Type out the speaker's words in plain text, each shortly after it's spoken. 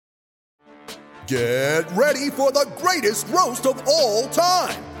Get ready for the greatest roast of all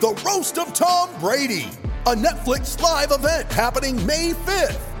time, the Roast of Tom Brady, a Netflix live event happening May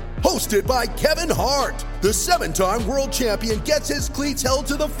 5th. Hosted by Kevin Hart, the 7-time world champion gets his cleats held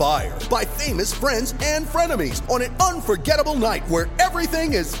to the fire by famous friends and frenemies on an unforgettable night where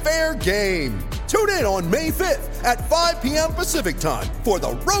everything is fair game. Tune in on May 5th at 5 p.m. Pacific time for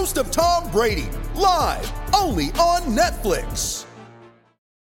the Roast of Tom Brady, live only on Netflix.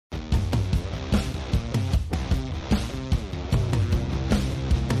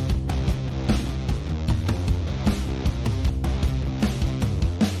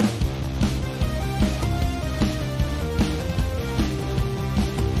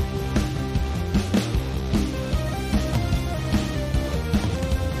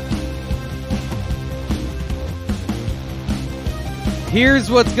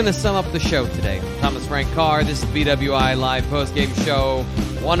 Here's what's going to sum up the show today. I'm Thomas Frank Carr. This is BWI Live Postgame Show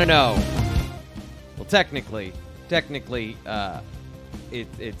 1-0. Well, technically, it's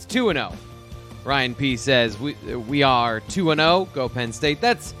 2-0. Ryan P. says we are 2-0. Go Penn State.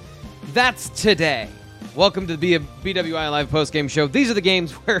 That's today. Welcome to the BWI Live Postgame Show. These are the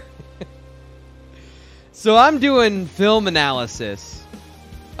games where... So I'm doing film analysis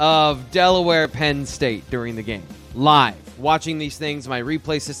of Delaware Penn State during the game. Live. Watching these things, my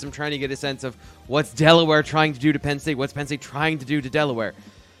replay system, trying to get a sense of what's Delaware trying to do to Penn State, what's Penn State trying to do to Delaware.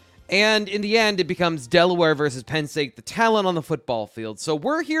 And in the end, it becomes Delaware versus Penn State, the talent on the football field. So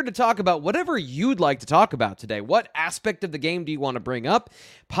we're here to talk about whatever you'd like to talk about today. What aspect of the game do you want to bring up?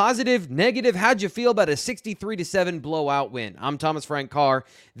 Positive, negative, how'd you feel about a 63-7 blowout win? I'm Thomas Frank Carr.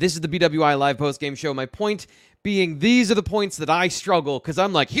 This is the BWI Live Postgame Show. My point being, these are the points that I struggle because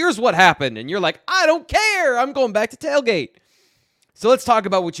I'm like, here's what happened. And you're like, I don't care. I'm going back to tailgate. So let's talk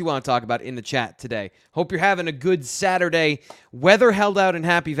about what you want to talk about in the chat today. Hope you're having a good Saturday. Weather held out in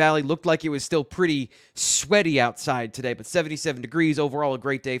Happy Valley. Looked like it was still pretty sweaty outside today, but 77 degrees. Overall, a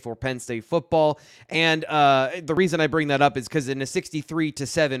great day for Penn State football. And the reason I bring that up is because in a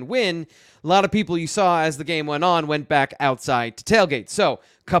 63-7 win, a lot of people you saw as the game went on went back outside to tailgate. So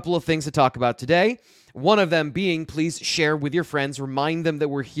a couple of things to talk about today. One of them being, please share with your friends. Remind them that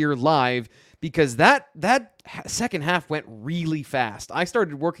we're here live because that second half went really fast. I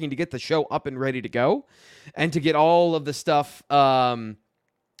started working to get the show up and ready to go and to get all of the stuff, out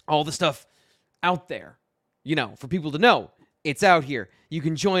there, for people to know it's out here. You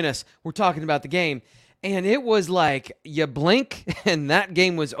can join us. We're talking about the game. And it was like you blink and that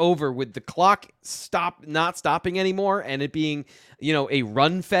game was over with the clock not stopping anymore and it being, a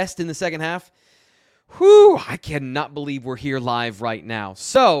run fest in the second half. Whew, I cannot believe we're here live right now.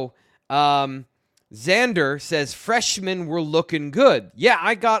 So, Xander says freshmen were looking good. Yeah,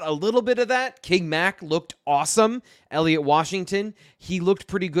 I got a little bit of that. King Mack looked awesome. Elliott Washington, he looked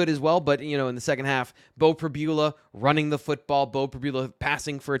pretty good as well. But, in the second half, Bo Prabula running the football, Bo Prabula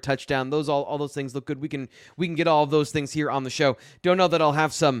passing for a touchdown. All those things look good. We can get all of those things here on the show. Don't know that I'll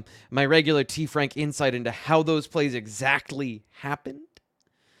have my regular T. Frank insight into how those plays exactly happened.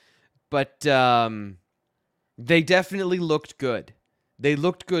 But they definitely looked good. They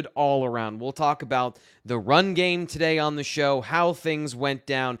looked good all around. We'll talk about the run game today on the show, how things went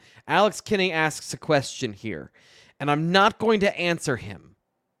down. Alex Kinney asks a question here, and I'm not going to answer him.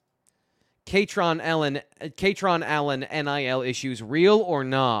 Katron Allen, NIL issues, real or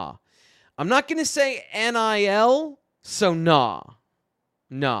nah? I'm not going to say NIL, so nah.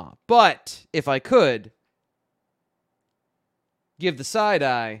 Nah. But if I could give the side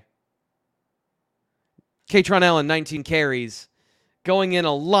eye, Katron Allen, 19 carries, going in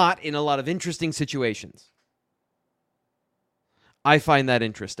a lot of interesting situations. I find that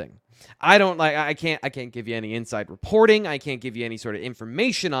interesting. I can't give you any inside reporting. I can't give you any sort of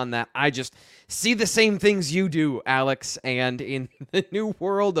information on that. I just see the same things you do, Alex. And in the new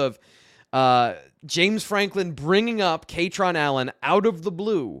world of James Franklin bringing up Katron Allen out of the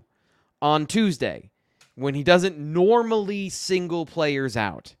blue on Tuesday when he doesn't normally single players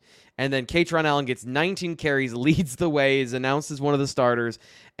out. And then Katron Allen gets 19 carries, leads the way, is announced as one of the starters,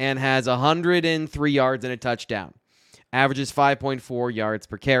 and has 103 yards and a touchdown. Averages 5.4 yards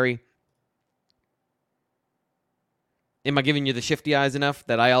per carry. Am I giving you the shifty eyes enough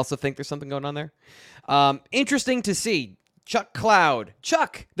that I also think there's something going on there? Interesting to see. Chuck,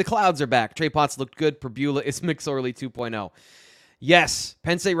 the Clouds are back. Trey Potts looked good. Prabula is McSorley 2.0. Yes,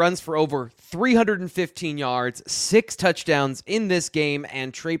 Penn State runs for over 315 yards, 6 touchdowns in this game,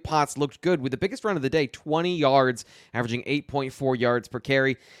 and Trey Potts looked good with the biggest run of the day, 20 yards, averaging 8.4 yards per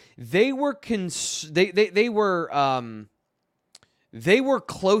carry. They were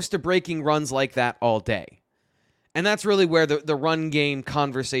close to breaking runs like that all day. And that's really where the run game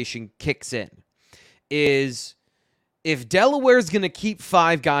conversation kicks in. is if Delaware's going to keep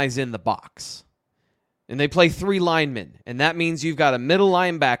 5 guys in the box, and they play 3 linemen, and that means you've got a middle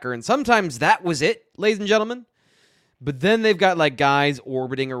linebacker, and sometimes that was it, ladies and gentlemen. But then they've got like guys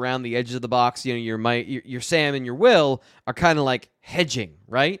orbiting around the edges of the box. You know, your Sam and your Will are kind of like hedging,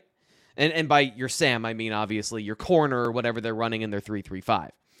 right? And by your Sam, I mean obviously your corner or whatever they're running in their 3-3-5.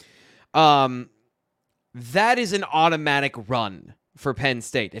 That is an automatic run for Penn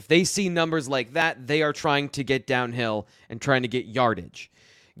State. If they see numbers like that, they are trying to get downhill and trying to get yardage.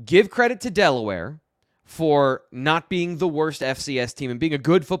 Give credit to Delaware for not being the worst FCS team and being a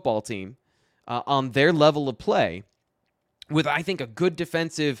good football team on their level of play, with, I think, a good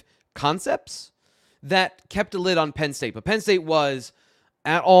defensive concepts that kept a lid on Penn State. But Penn State was,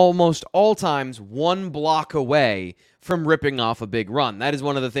 at almost all times, 1 block away from ripping off a big run. That is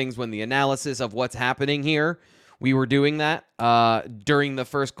one of the things when the analysis of what's happening here, we were doing that during the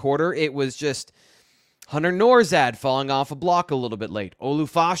first quarter. It was just Hunter Norzad falling off a block a little bit late.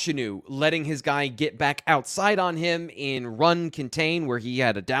 Olufashinu letting his guy get back outside on him in run contain where he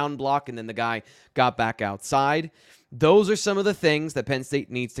had a down block and then the guy got back outside. Those are some of the things that Penn State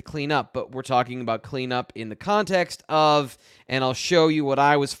needs to clean up, but we're talking about cleanup in the context of, and I'll show you what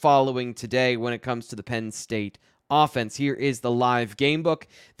I was following today when it comes to the Penn State offense. Here is the live game book.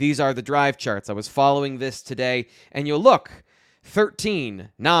 These are the drive charts. I was following this today, and you'll look, 13,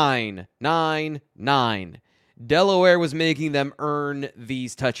 9, 9, 9. Delaware was making them earn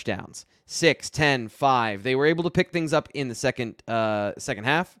these touchdowns. 6, 10, 5. They were able to pick things up in the second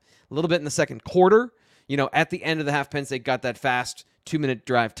half, a little bit in the second quarter. You know, at the end of the half, Penn State got that fast 2-minute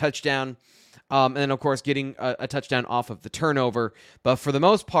drive touchdown. And then, of course, getting a touchdown off of the turnover. But for the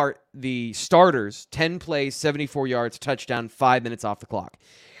most part, the starters, 10 plays, 74 yards, touchdown, 5 minutes off the clock.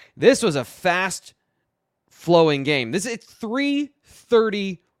 This was a fast-flowing game. It's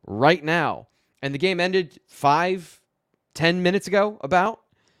 3:30 right now. And the game ended 5-10 minutes ago, about.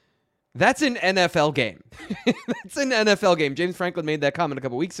 That's an NFL game. That's an NFL game. James Franklin made that comment a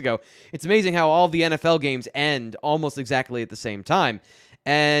couple weeks ago. It's amazing how all the NFL games end almost exactly at the same time.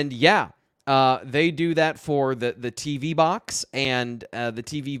 And yeah, they do that for the TV box, and the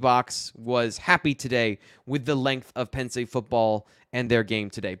TV box was happy today with the length of Penn State football and their game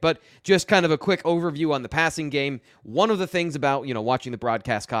today. But just kind of a quick overview on the passing game. One of the things about, you know, watching the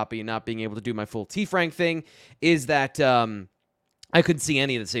broadcast copy and not being able to do my full T-Frank thing is that I couldn't see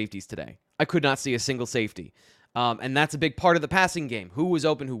any of the safeties today. I could not see a single safety. And that's a big part of the passing game. Who was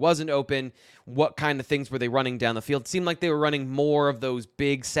open, who wasn't open, what kind of things were they running down the field. It seemed like they were running more of those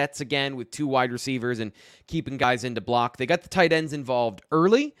big sets again with 2 wide receivers and keeping guys into block. They got the tight ends involved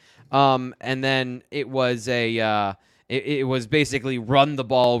early, and then it was it was basically run the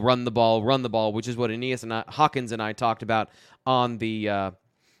ball, which is what Aeneas and Hawkins and I talked about on the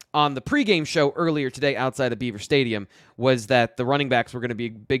pregame show earlier today outside of Beaver Stadium, was that the running backs were going to be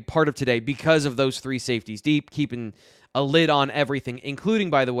a big part of today because of those 3 safeties deep, keeping a lid on everything, including,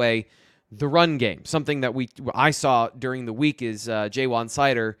 by the way, the run game. Something that I saw during the week is Jaywan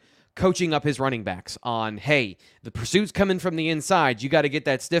Sider coaching up his running backs on, hey, the pursuit's coming from the inside. You got to get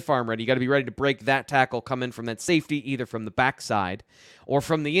that stiff arm ready. You got to be ready to break that tackle coming from that safety, either from the backside or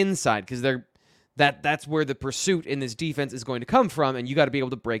from the inside, because that's where the pursuit in this defense is going to come from, and you got to be able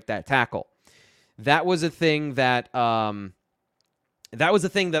to break that tackle. That was a thing that I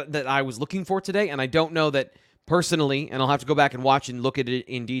was looking for today, and I don't know that personally, and I'll have to go back and watch and look at it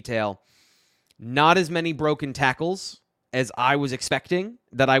in detail. Not as many broken tackles as I was expecting,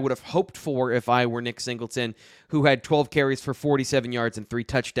 that I would have hoped for if I were Nick Singleton, who had 12 carries for 47 yards and 3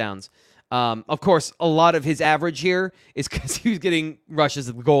 touchdowns. Of course, a lot of his average here is because he was getting rushes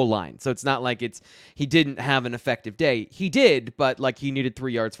at the goal line. So it's not like he didn't have an effective day. He did, but like he needed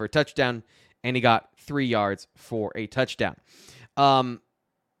 3 yards for a touchdown, and he got 3 yards for a touchdown. I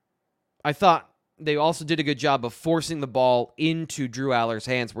thought they also did a good job of forcing the ball into Drew Aller's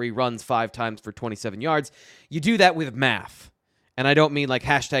hands, where he runs 5 times for 27 yards. You do that with math. And I don't mean like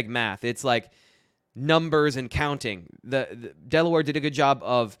hashtag math. It's like numbers and counting. The Delaware did a good job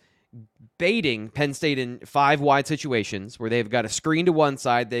of baiting Penn State in 5 wide situations where they've got a screen to one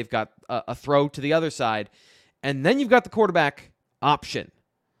side, they've got a throw to the other side, and then you've got the quarterback option.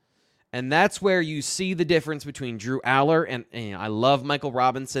 And that's where you see the difference between Drew Aller and I love Michael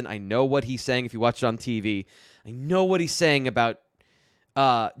Robinson. I know what he's saying if you watch it on TV. I know what he's saying about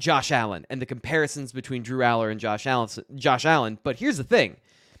Josh Allen and the comparisons between Drew Aller and Josh Allen. But here's the thing.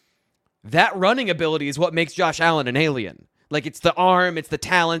 That running ability is what makes Josh Allen an alien. Like, it's the arm, it's the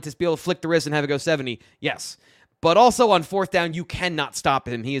talent, it's be able to flick the wrist and have it go 70. Yes. But also on 4th down, you cannot stop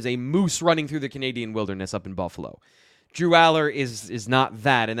him. He is a moose running through the Canadian wilderness up in Buffalo. Drew Aller is not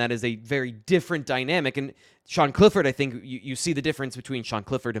that, and that is a very different dynamic. And Sean Clifford, I think you see the difference between Sean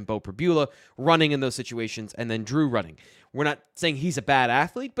Clifford and Bo Perbula running in those situations and then Drew running. We're not saying he's a bad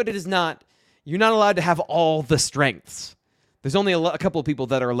athlete, but you're not allowed to have all the strengths. There's only a couple of people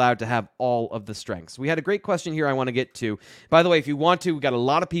that are allowed to have all of the strengths. We had a great question here I want to get to. By the way, if you want to, we got a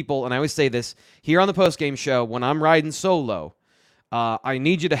lot of people, and I always say this, here on the postgame show, when I'm riding solo, I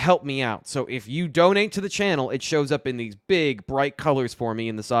need you to help me out. So if you donate to the channel, it shows up in these big, bright colors for me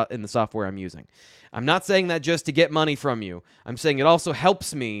in the software I'm using. I'm not saying that just to get money from you. I'm saying it also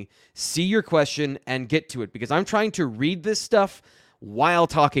helps me see your question and get to it, because I'm trying to read this stuff while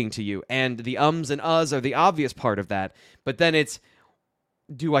talking to you, and the ums and uhs are the obvious part of that. But then it's,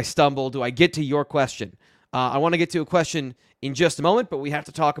 do I stumble? Do I get to your question? I want to get to a question in just a moment, but we have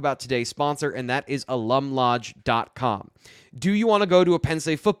to talk about today's sponsor, and that is alumlodge.com. Do you want to go to a Penn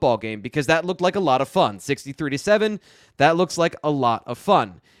State football game? Because that looked like a lot of fun. 63-7, that looks like a lot of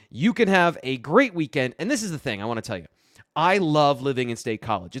fun. You can have a great weekend, and this is the thing I want to tell you. I love living in State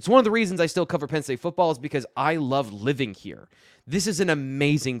College. It's one of the reasons I still cover Penn State football, is because I love living here. This is an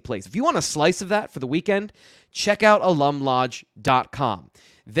amazing place. If you want a slice of that for the weekend, check out alumlodge.com.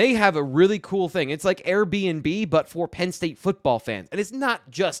 They have a really cool thing. It's like Airbnb, but for Penn State football fans. And it's not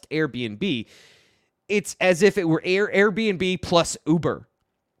just Airbnb. It's as if it were Airbnb plus Uber,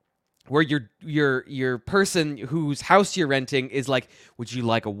 where your person whose house you're renting is like, would you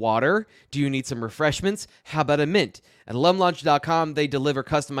like a water? Do you need some refreshments? How about a mint? At alumlodge.com, they deliver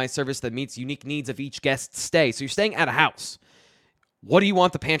customized service that meets unique needs of each guest's stay. So you're staying at a house. What do you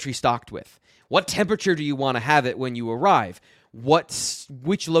want the pantry stocked with? What temperature do you want to have it when you arrive?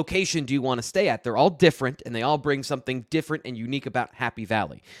 Which location do you want to stay at? They're all different, and they all bring something different and unique about Happy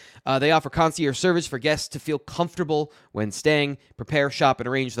Valley. They offer concierge service for guests to feel comfortable when staying. Prepare, shop, and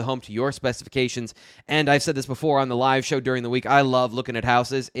arrange the home to your specifications. And I've said this before on the live show during the week, I love looking at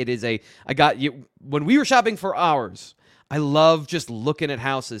houses. When we were shopping for ours, I love just looking at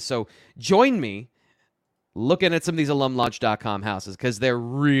houses. So join me looking at some of these alumlodge.com houses, because they're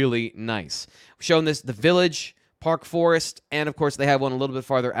really nice. We've shown this, the Village, Park Forest, and of course they have one a little bit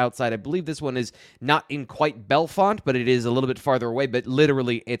farther outside. I believe this one is not in quite Bellefonte, but it is a little bit farther away, but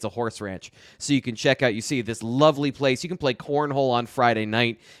literally it's a horse ranch. So you can check out, you see this lovely place. You can play cornhole on Friday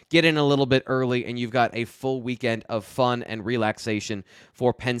night, get in a little bit early, and you've got a full weekend of fun and relaxation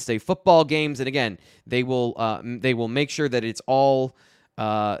for Penn State football games. And again, they will make sure that it's all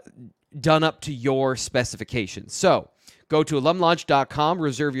done up to your specifications. So go to alumlodge.com,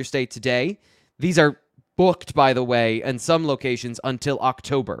 reserve your stay today. These are booked, by the way, in some locations until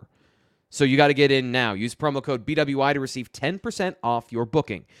October. So you got to get in now. Use promo code BWI to receive 10% off your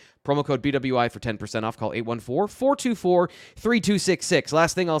booking. Promo code BWI for 10% off. Call 814-424-3266.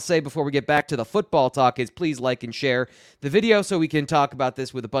 Last thing I'll say before we get back to the football talk is please like and share the video so we can talk about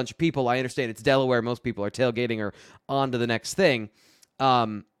this with a bunch of people. I understand it's Delaware. Most people are tailgating or on to the next thing.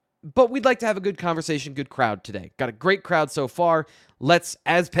 But we'd like to have a good conversation, good crowd today. Got a great crowd so far. Let's,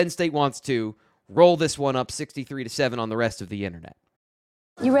 as Penn State wants to, roll this one up 63-7 on the rest of the internet.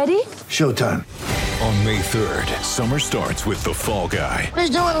 You ready? Showtime. On May 3rd, summer starts with The Fall Guy. Let's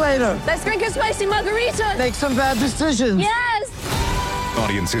do it later. Let's drink a spicy margarita. Make some bad decisions. Yes!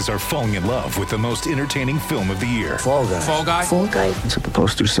 Audiences are falling in love with the most entertaining film of the year. Fall Guy. Fall Guy? Fall guy. That's what the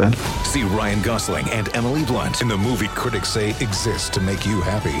poster said. See Ryan Gosling and Emily Blunt in the movie critics say exists to make you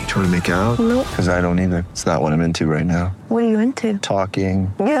happy. Trying to make it out? Nope. Because I don't either. It's not what I'm into right now. What are you into?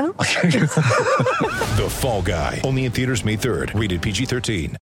 Talking. Yeah. The Fall Guy. Only in theaters May 3rd. Rated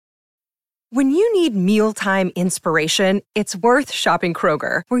PG-13. When you need mealtime inspiration, it's worth shopping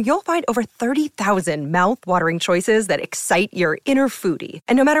Kroger, where you'll find over 30,000 mouth-watering choices that excite your inner foodie.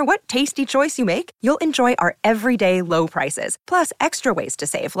 And no matter what tasty choice you make, you'll enjoy our everyday low prices, plus extra ways to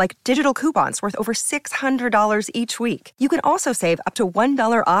save, like digital coupons worth over $600 each week. You can also save up to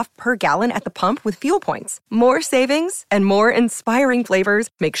 $1 off per gallon at the pump with fuel points. More savings and more inspiring flavors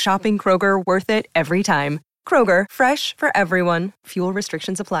make shopping Kroger worth it every time. Kroger, fresh for everyone. Fuel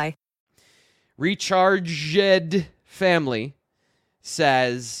restrictions apply. Recharged Family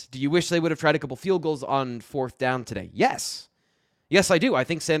says, do you wish they would have tried a couple field goals on fourth down today? Yes. Yes, I do. I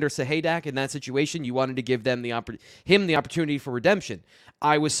think Sander Sahaydak in that situation, you wanted to give them him the opportunity for redemption.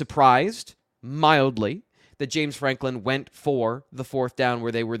 I was surprised, mildly, that James Franklin went for the fourth down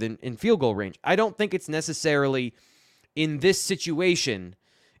where they were in field goal range. I don't think it's necessarily, in this situation,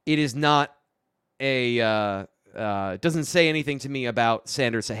 it is not doesn't say anything to me about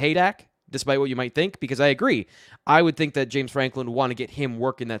Sander Sahaydak, despite what you might think, because I agree. I would think that James Franklin would want to get him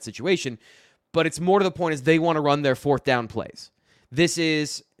work in that situation, but it's more to the point is they want to run their fourth down plays. This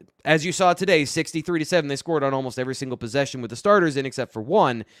is, as you saw today, 63-7. They scored on almost every single possession with the starters in except for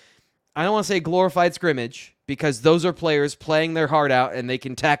one. I don't want to say glorified scrimmage because those are players playing their heart out and they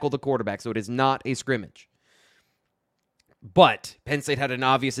can tackle the quarterback, so it is not a scrimmage. But Penn State had an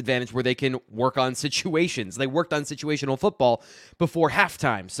obvious advantage where they can work on situations. They worked on situational football before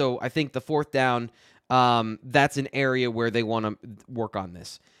halftime. So I think the fourth down, that's an area where they want to work on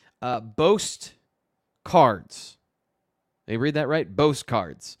this. Boast cards. Did I read that right? Boast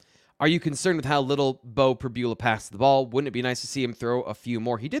cards. Are you concerned with how little Bo Pribula passed the ball? Wouldn't it be nice to see him throw a few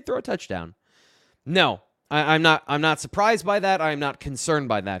more? He did throw a touchdown. No, I'm not surprised by that. I'm not concerned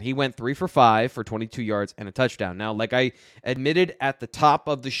by that. He went 3 for 5 for 22 yards and a touchdown. Now, like I admitted at the top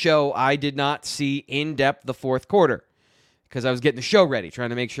of the show, I did not see in-depth the fourth quarter because I was getting the show ready, trying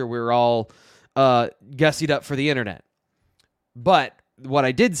to make sure we were all gussied up for the internet. But what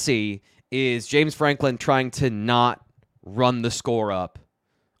I did see is James Franklin trying to not run the score up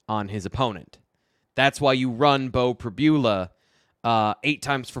on his opponent. That's why you run Bo Pribula 8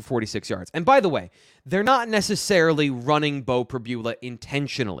 times for 46 yards. And by the way, they're not necessarily running Bo Pribula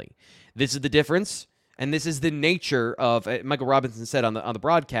intentionally. This is the difference, and this is the nature of, Michael Robinson said on the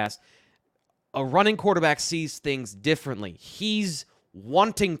broadcast, a running quarterback sees things differently. He's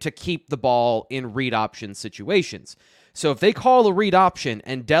wanting to keep the ball in read option situations. So if they call a read option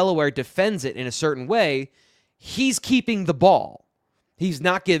and Delaware defends it in a certain way, he's keeping the ball. He's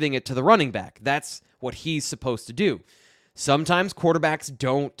not giving it to the running back. That's what he's supposed to do. Sometimes quarterbacks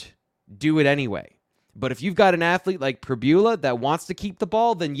don't do it anyway. But if you've got an athlete like Pribula that wants to keep the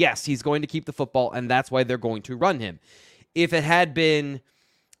ball, then yes, he's going to keep the football, and that's why they're going to run him. If it had been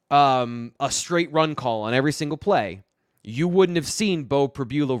a straight run call on every single play, you wouldn't have seen Bo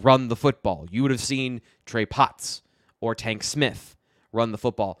Pribula run the football. You would have seen Trey Potts or Tank Smith run the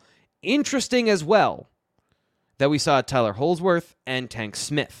football. Interesting as well that we saw Tyler Holsworth and Tank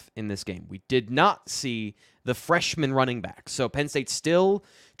Smith in this game. We did not see the freshman running back. So Penn State's still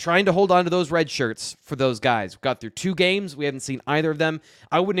trying to hold on to those red shirts for those guys. We've got through 2 games. We haven't seen either of them.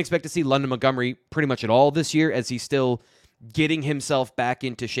 I wouldn't expect to see London Montgomery pretty much at all this year as he's still getting himself back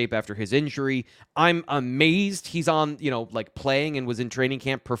into shape after his injury. I'm amazed he's on, playing and was in training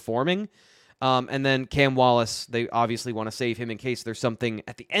camp performing. And then Cam Wallace, they obviously want to save him in case there's something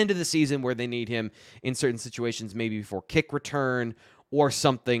at the end of the season where they need him in certain situations, maybe before kick return or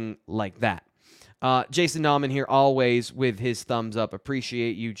something like that. Jason Nauman here always with his thumbs up.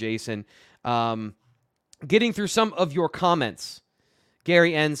 Appreciate you, Jason. Getting through some of your comments.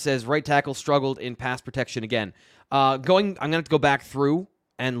 Gary N says, right tackle struggled in pass protection again. I'm going to have to go back through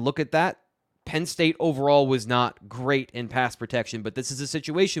and look at that. Penn State overall was not great in pass protection, but this is a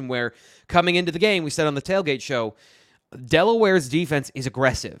situation where coming into the game, we said on the tailgate show, Delaware's defense is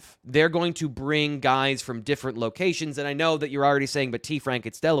aggressive. They're going to bring guys from different locations, and I know that you're already saying, but T. Frank,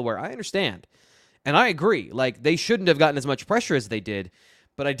 it's Delaware. I understand, and I agree. Like, they shouldn't have gotten as much pressure as they did,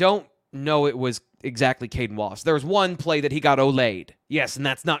 but I don't know it was exactly Caden Wallace. There was one play that he got olayed. Yes, and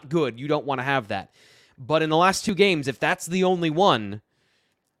that's not good. You don't want to have that. But in the last 2 games, if that's the only one,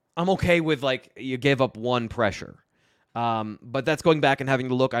 I'm okay with, you gave up one pressure. But that's going back and having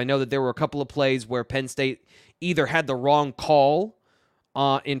to look. I know that there were a couple of plays where Penn State either had the wrong call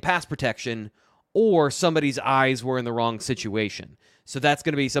in pass protection or somebody's eyes were in the wrong situation. So that's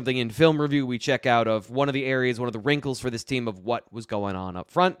going to be something in film review we check out of one of the areas, one of the wrinkles for this team of what was going on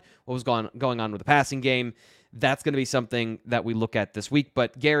up front, what was going on with the passing game. That's going to be something that we look at this week.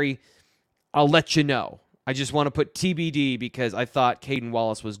 But, Gary, I'll let you know. I just want to put TBD because I thought Caden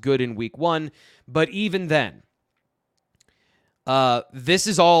Wallace was good in week 1. But even then, this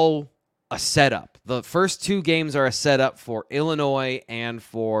is all a setup. The first 2 games are a setup for Illinois and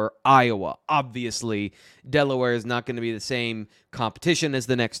for Iowa. Obviously, Delaware is not going to be the same competition as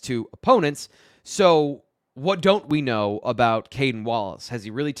the next 2 opponents. So what don't we know about Caden Wallace? Has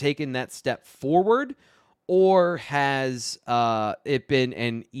he really taken that step forward, or has it been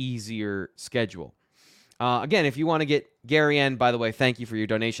an easier schedule? Again, if you want to get Gary N, by the way, thank you for your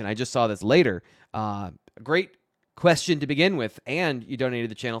donation. I just saw this later. Great question to begin with, and you donated to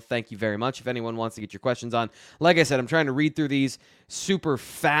the channel. Thank you very much. If anyone wants to get your questions on, like I said, I'm trying to read through these super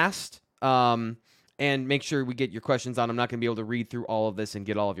fast and make sure we get your questions on. I'm not going to be able to read through all of this and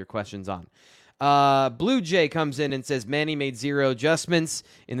get all of your questions on. Blue Jay comes in and says, Manny made 0 adjustments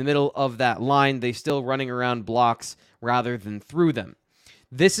in the middle of that line. They still running around blocks rather than through them.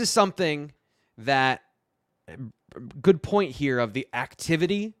 This is something that, good point here of the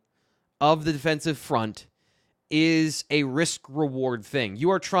activity of the defensive front is a risk-reward thing.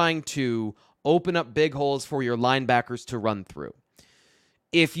 You are trying to open up big holes for your linebackers to run through.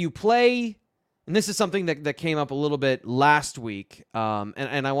 If you play And this is something that came up a little bit last week,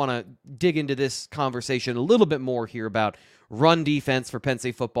 and I want to dig into this conversation a little bit more here about run defense for Penn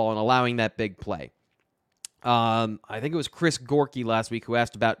State football and allowing that big play. I think it was Chris Gorky last week who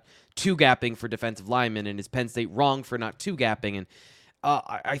asked about two-gapping for defensive linemen, and is Penn State wrong for not two-gapping? And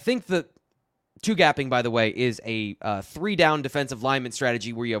I think that two-gapping, by the way, is a three-down defensive lineman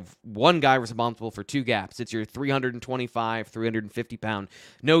strategy where you have one guy responsible for two gaps. It's your 325, 350-pound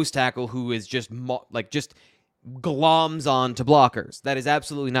nose tackle who is just gloms on to blockers. That is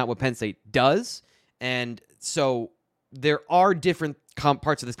absolutely not what Penn State does, and so there are different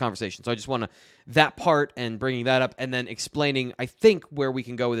parts of this conversation. So I just want to that part and bringing that up and then explaining, I think, where we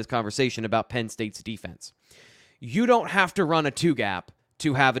can go with this conversation about Penn State's defense. You don't have to run a two-gap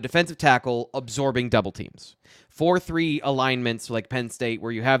to have a defensive tackle absorbing double teams. 4-3 alignments like Penn State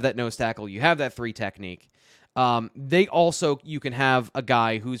where you have that nose tackle, you have that three technique. You can have a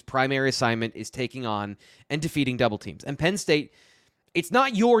guy whose primary assignment is taking on and defeating double teams. And Penn State, it's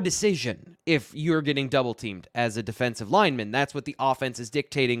not your decision if you're getting double teamed as a defensive lineman. That's what the offense is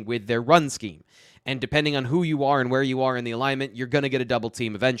dictating with their run scheme. And depending on who you are and where you are in the alignment, you're going to get a double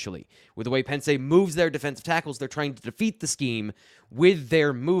team eventually. With the way Penn State moves their defensive tackles, they're trying to defeat the scheme with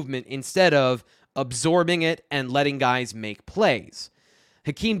their movement instead of absorbing it and letting guys make plays.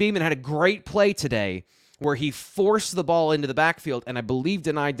 Hakeem Beamon had a great play today where he forced the ball into the backfield, and I believe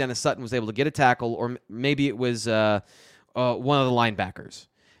denied Dennis Sutton was able to get a tackle, or maybe it was one of the linebackers,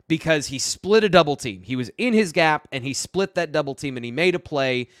 because he split a double team. He was in his gap, and he split that double team, and he made a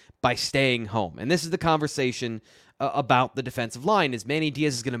play by staying home. And this is the conversation about the defensive line, is Manny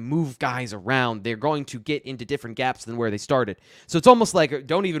Diaz is going to move guys around. They're going to get into different gaps than where they started. So it's almost like,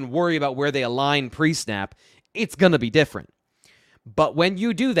 don't even worry about where they align pre-snap. It's going to be different. But when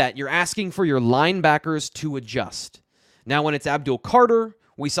you do that, you're asking for your linebackers to adjust. Now, when it's Abdul Carter,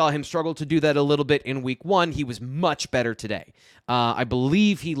 we saw him struggle to do that a little bit in week one. He was much better today. I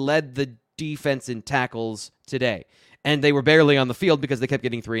believe he led the defense in tackles today. And they were barely on the field because they kept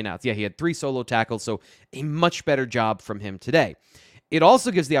getting 3 and outs. Yeah, he had 3 solo tackles, so a much better job from him today. It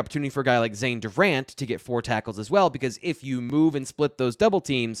also gives the opportunity for a guy like Zane Durant to get 4 tackles as well, because if you move and split those double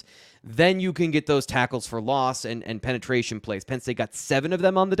teams, then you can get those tackles for loss and penetration plays. Penn State got 7 of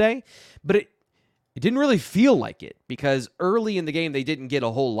them on the day, but it didn't really feel like it, because early in the game, they didn't get a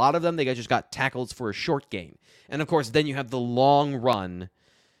whole lot of them. They just got tackles for a short gain. And, of course, then you have the long run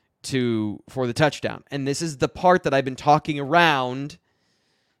for the touchdown. And this is the part that I've been talking around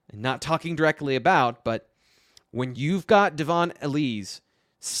and not talking directly about, but when you've got Devon Elise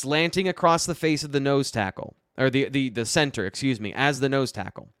slanting across the face of the nose tackle, or the center, as the nose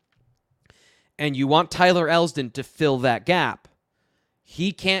tackle, and you want Tyler Elsdon to fill that gap,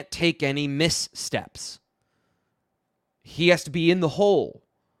 he can't take any missteps. He has to be in the hole.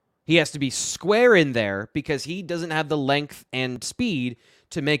 He has to be square in there because he doesn't have the length and speed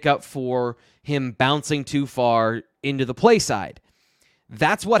to make up for him bouncing too far into the play side.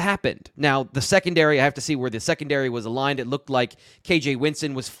 That's what happened. Now, the secondary, I have to see where the secondary was aligned. It looked like KJ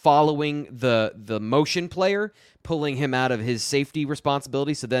Winston was following the motion player, pulling him out of his safety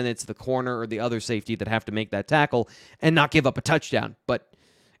responsibility. So then it's the corner or the other safety that have to make that tackle and not give up a touchdown. But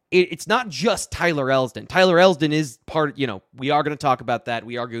it's not just Tyler Elsdon. Tyler Elsdon is part, we are going to talk about that.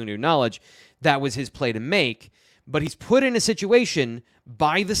 We are going to acknowledge that was his play to make. But he's put in a situation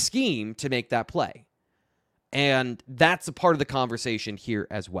by the scheme to make that play. And that's a part of the conversation here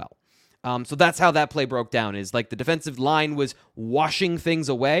as well. So that's how that play broke down, is like the defensive line was washing things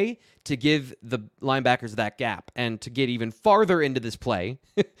away to give the linebackers that gap. And to get even farther into this play,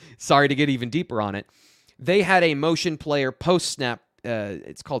 sorry to get even deeper on it, they had a motion player post-snap,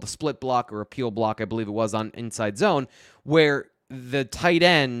 it's called a split block or a peel block, I believe it was, on inside zone, where the tight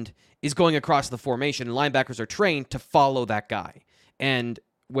end is going across the formation, and linebackers are trained to follow that guy. And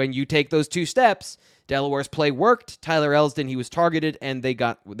when you take those 2 steps, Delaware's play worked. Tyler Elsdon, he was targeted, and they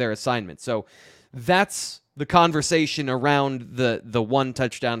got their assignment. So that's the conversation around the 1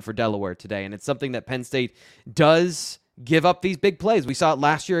 touchdown for Delaware today. And it's something that Penn State does give up these big plays. We saw it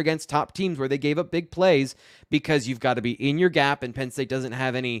last year against top teams where they gave up big plays because you've got to be in your gap, and Penn State doesn't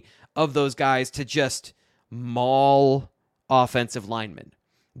have any of those guys to just maul offensive linemen.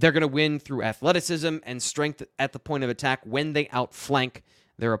 They're going to win through athleticism and strength at the point of attack when they outflank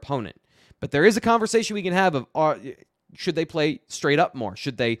their opponent. But there is a conversation we can have of, should they play straight up more?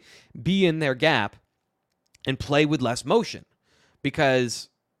 Should they be in their gap and play with less motion? Because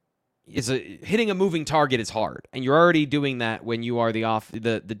hitting a moving target is hard, and you're already doing that when you are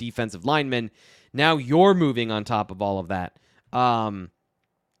the defensive lineman. Now you're moving on top of all of that. And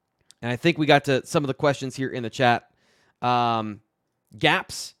I think we got to some of the questions here in the chat.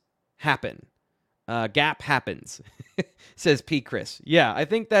 Gaps happen. Gap happens, says P. Chris. Yeah, I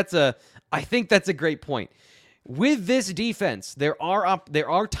think that's a great point. With this defense, there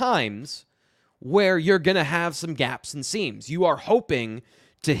are times where you're gonna have some gaps and seams. You are hoping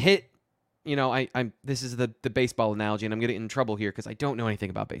to hit. This is the baseball analogy, and I'm gonna get in trouble here because I don't know anything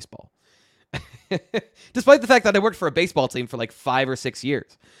about baseball. Despite the fact that I worked for a baseball team for like 5 or 6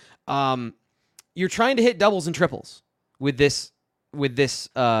 years, you're trying to hit doubles and triples with this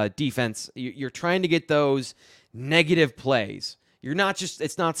defense. You're trying to get those negative plays.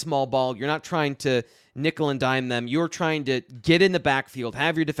 It's not small ball. You're not trying to nickel and dime them. You're trying to get in the backfield,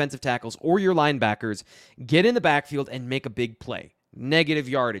 have your defensive tackles or your linebackers get in the backfield and make a big play. Negative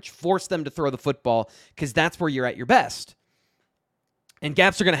yardage. Force them to throw the football because that's where you're at your best. And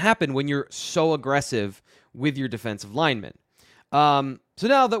gaps are going to happen when you're so aggressive with your defensive linemen. So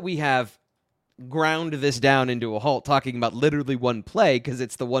now that we have ground this down into a halt, talking about literally one play, because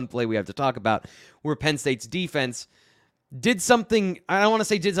it's the one play we have to talk about, where Penn State's defense did something, I don't want to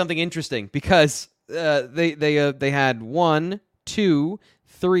say did something interesting, because they had 1, 2,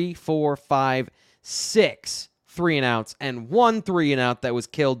 3, 4, 5, 6 3-and-outs, and 1 3-and-out that was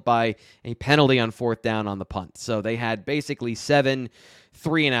killed by a penalty on 4th down on the punt. So they had basically 7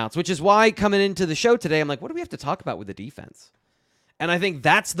 3-and-outs, which is why coming into the show today, I'm like, what do we have to talk about with the defense? And I think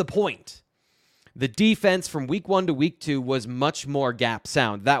that's the point. The defense from week 1 to week 2 was much more gap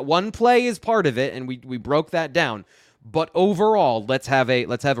sound. That one play is part of it, and we broke that down. But overall, let's have a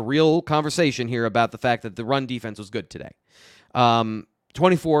real conversation here about the fact that the run defense was good today.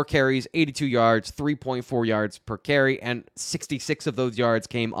 24 carries, 82 yards, 3.4 yards per carry, and 66 of those yards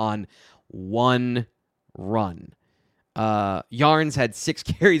came on one run. Yarns had 6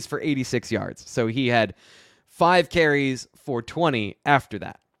 carries for 86 yards, so he had 5 carries for 20 after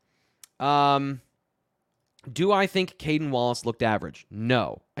that. Do I think Caden Wallace looked average?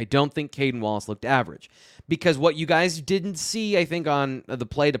 No, I don't think Caden Wallace looked average. Because what you guys didn't see, I think, on the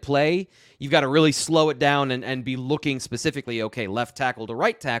play-to-play, you've got to really slow it down and be looking specifically, okay, left tackle to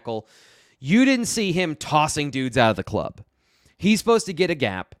right tackle. You didn't see him tossing dudes out of the club. He's supposed to get a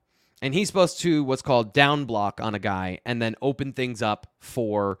gap, and he's supposed to what's called down block on a guy and then open things up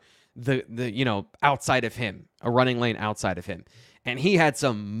for the outside of him, a running lane outside of him. And he had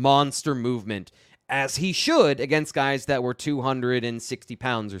some monster movement, as he should, against guys that were 260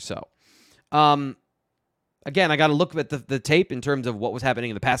 pounds or so. Again, I got to look at the tape in terms of what was happening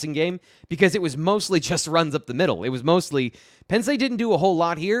in the passing game, because it was mostly just runs up the middle. It was mostly, Penn State didn't do a whole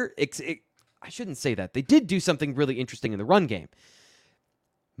lot here. I shouldn't say that. They did do something really interesting in the run game.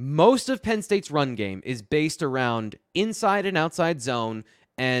 Most of Penn State's run game is based around inside and outside zone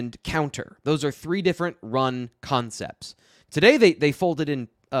and counter. Those are 3 different run concepts. Today, they folded in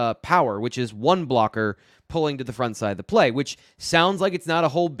power, which is one blocker pulling to the front side of the play, which sounds like it's not a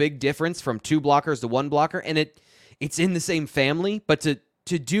whole big difference from 2 blockers to 1 blocker, and it's in the same family, but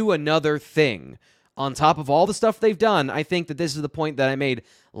to do another thing on top of all the stuff they've done, I think that this is the point that I made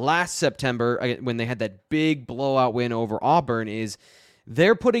last September when they had that big blowout win over Auburn, is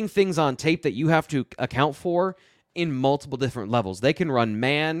they're putting things on tape that you have to account for in multiple different levels. They can run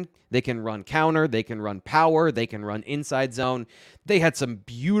man, they can run counter, they can run power, they can run inside zone. They had some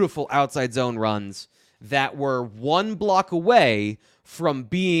beautiful outside zone runs that were 1 block away from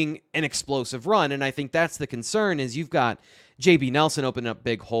being an explosive run, and I think that's the concern, is you've got J.B. Nelson opening up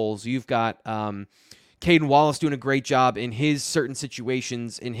big holes. You've got Caden Wallace doing a great job in his certain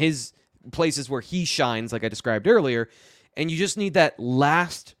situations, in his places where he shines, like I described earlier, and you just need that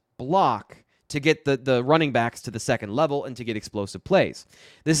last block to get the running backs to the second level and to get explosive plays.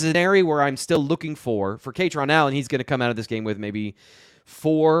 This is an area where I'm still looking for Katron Allen. He's going to come out of this game with maybe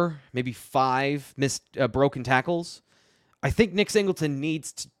 4, maybe 5 missed broken tackles. I think Nick Singleton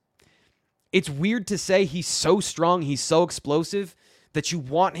needs to... It's weird to say he's so strong, he's so explosive, that you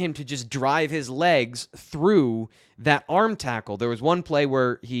want him to just drive his legs through that arm tackle. There was one play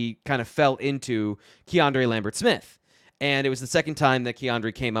where he kind of fell into Keandre Lambert-Smith, and it was the second time that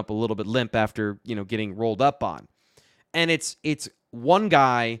Keandre came up a little bit limp after, getting rolled up on. And it's one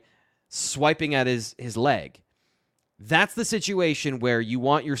guy swiping at his leg. That's the situation where you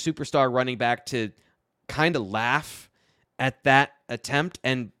want your superstar running back to kind of laugh at that attempt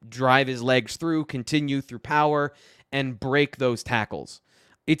and drive his legs through, continue through power, and break those tackles.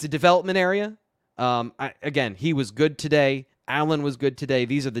 It's a development area. Again, he was good today. Allen was good today.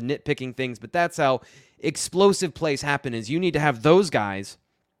 These are the nitpicking things, but that's how explosive plays happen, is you need to have those guys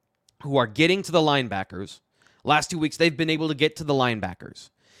who are getting to the linebackers. Last 2 weeks, they've been able to get to the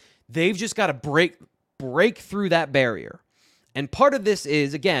linebackers. They've just got to break through that barrier. And part of this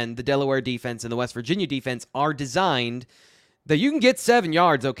is, again, the Delaware defense and the West Virginia defense are designed that you can get 7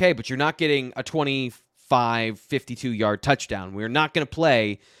 yards, okay, but you're not getting a 25, 52-yard touchdown. We're not going to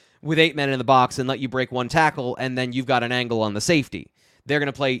play with 8 men in the box and let you break 1 tackle, and then you've got an angle on the safety. They're going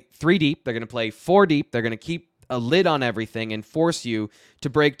to play 3 deep. They're going to play 4 deep. They're going to keep a lid on everything and force you to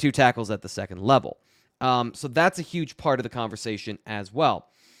break 2 tackles at the second level. So that's a huge part of the conversation as well.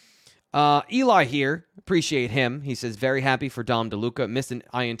 Eli here, appreciate him. He says, very happy for Dom DeLuca. Missed an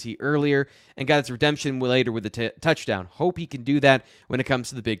INT earlier and got its redemption later with the touchdown. Hope he can do that when it comes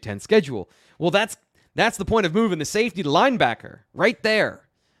to the Big Ten schedule. Well, that's the point of moving the safety to linebacker right there.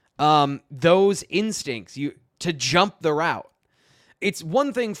 Those instincts to jump the route. It's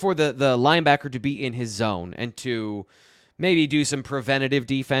one thing for the linebacker to be in his zone and to maybe do some preventative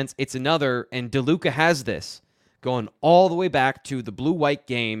defense. It's another, and DeLuca has this going all the way back to the blue-white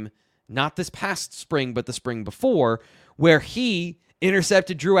game, not this past spring, but the spring before, where he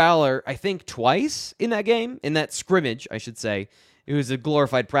intercepted Drew Aller, I think, twice in that game, in that scrimmage, I should say. It was a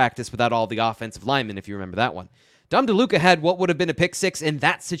glorified practice without all the offensive linemen, if you remember that one. Dom DeLuca had what would have been a pick 6 in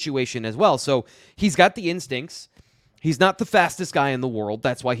that situation as well. So he's got the instincts. He's not the fastest guy in the world.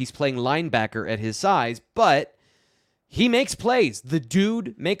 That's why he's playing linebacker at his size, but he makes plays. The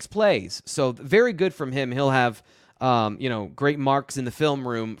dude makes plays. So very good from him. He'll have great marks in the film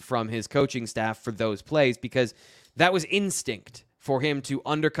room from his coaching staff for those plays because that was instinct for him to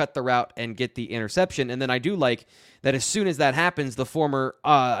undercut the route and get the interception. And then I do like that as soon as that happens, the former,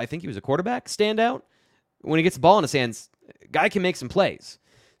 I think he was a quarterback, standout. When he gets the ball in his hands, guy can make some plays.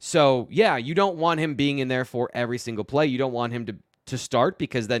 So, yeah, you don't want him being in there for every single play. You don't want him to start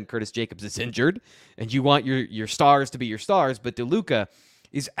because then Curtis Jacobs is injured, and you want your stars to be your stars. But DeLuca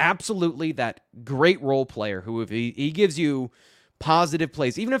is absolutely that great role player who, if he gives you positive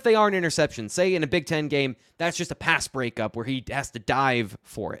plays, even if they aren't interceptions, say in a Big Ten game, that's just a pass breakup where he has to dive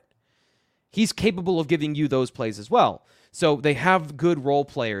for it. He's capable of giving you those plays as well. So they have good role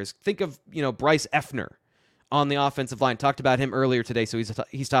players. Think of, Bryce Effner on the offensive line. Talked about him earlier today, so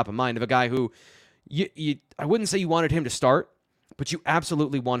he's top of mind of a guy who I wouldn't say you wanted him to start, but you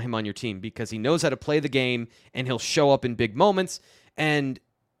absolutely want him on your team because he knows how to play the game and he'll show up in big moments. And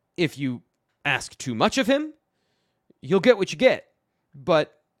if you ask too much of him, you'll get what you get.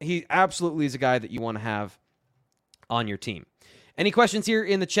 But he absolutely is a guy that you want to have on your team. Any questions here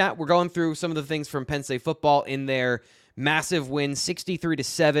in the chat? We're going through some of the things from Penn State football in their massive win,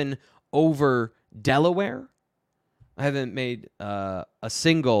 63-7 over Delaware. I haven't made a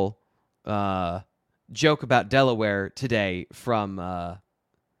single joke about Delaware today from, oh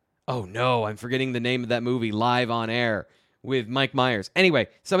no, I'm forgetting the name of that movie, Live on Air with Mike Myers. Anyway,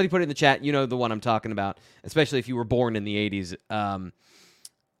 somebody put it in the chat. You know the one I'm talking about, especially if you were born in the 80s.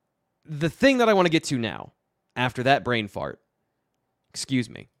 The thing that I want to get to now, after that brain fart,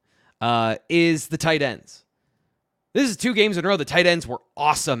 is the tight ends. This is 2 games in a row. The tight ends were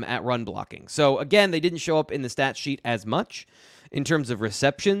awesome at run blocking. So, again, they didn't show up in the stat sheet as much in terms of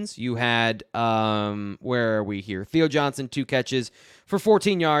receptions. You had, where are we here? Theo Johnson, 2 catches for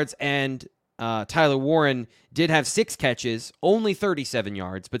 14 yards, and Tyler Warren did have 6 catches, only 37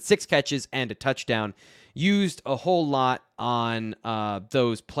 yards, but 6 catches and a touchdown. Used a whole lot on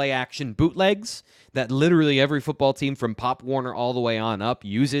those play-action bootlegs that literally every football team from Pop Warner all the way on up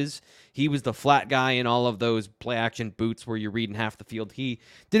uses. He was the flat guy in all of those play-action boots where you're reading half the field. He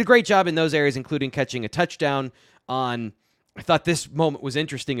did a great job in those areas, including catching a touchdown on, I thought this moment was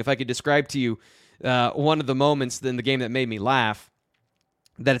interesting. If I could describe to you one of the moments in the game that made me laugh,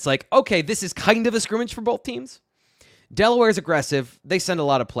 that it's like, okay, this is kind of a scrimmage for both teams. Delaware's aggressive. They send a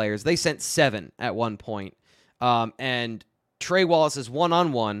lot of players. They sent 7 at one point. And Trey Wallace is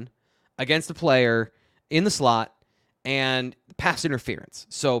one-on-one against a player in the slot and pass interference.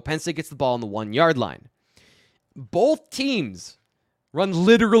 So Penn State gets the ball on the 1-yard line. Both teams run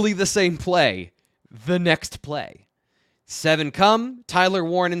literally the same play the next play. 7 come, Tyler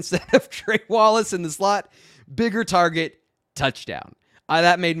Warren instead of Trey Wallace in the slot. Bigger target, touchdown.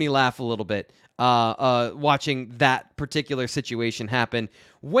 That made me laugh a little bit. Watching that particular situation happen.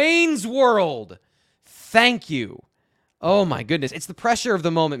 Wayne's World. Thank you. Oh my goodness. It's the pressure of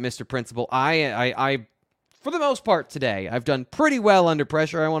the moment, Mr. Principal. I for the most part today, I've done pretty well under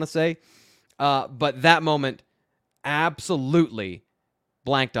pressure, I want to say. But that moment, absolutely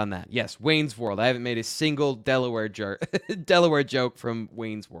blanked on that. Yes, Wayne's World. I haven't made a single Delaware joke from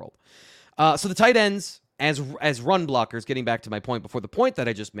Wayne's World. So the tight ends as run blockers, getting back to my point before the point that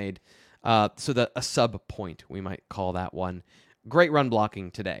I just made, a sub point, we might call that one. Great run blocking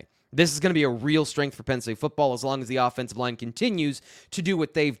today. This is going to be a real strength for Penn State football as long as the offensive line continues to do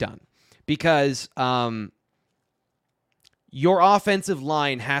what they've done. Because your offensive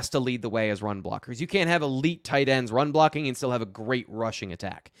line has to lead the way as run blockers. You can't have elite tight ends run blocking and still have a great rushing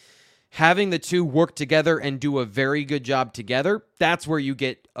attack. Having the two work together and do a very good job together, that's where you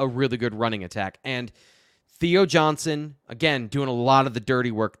get a really good running attack. And Theo Johnson, again, doing a lot of the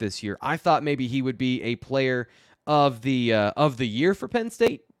dirty work this year. I thought maybe he would be a player of the year for Penn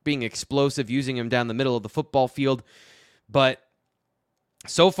State, being explosive, using him down the middle of the football field. But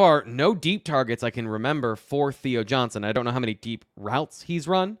so far, no deep targets I can remember for Theo Johnson. I don't know how many deep routes he's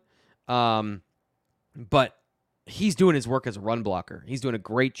run, but he's doing his work as a run blocker. He's doing a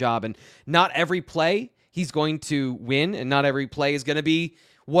great job, and not every play he's going to win, and not every play is going to be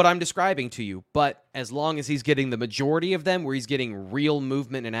what I'm describing to you. But as long as he's getting the majority of them, where he's getting real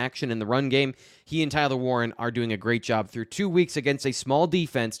movement and action in the run game, he and Tyler Warren are doing a great job through 2 weeks against a small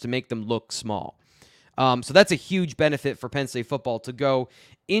defense to make them look small. So that's a huge benefit for Penn State football to go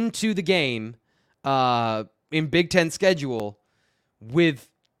into the game in Big Ten schedule with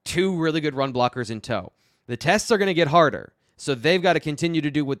two really good run blockers in tow. The tests are going to get harder, so they've got to continue to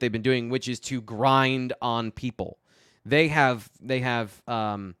do what they've been doing, which is to grind on people. They have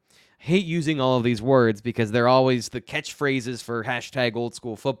hate using all of these words because they're always the catchphrases for hashtag old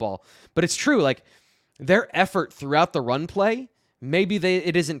school football. But it's true, like their effort throughout the run play, maybe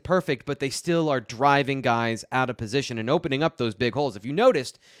it isn't perfect, but they still are driving guys out of position and opening up those big holes. If you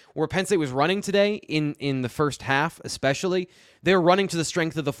noticed where Penn State was running today in the first half especially, they were running to the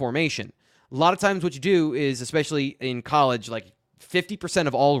strength of the formation. A lot of times what you do is, especially in college, like 50%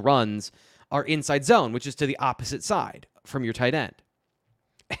 of all runs are inside zone, which is to the opposite side from your tight end.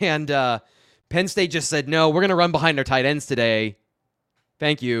 And Penn State just said, no, we're going to run behind our tight ends today.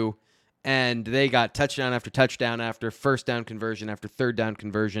 Thank you. And they got touchdown after first down conversion after third down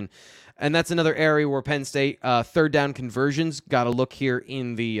conversion. And that's another area where Penn State third down conversions got to look here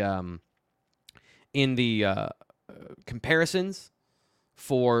in the comparisons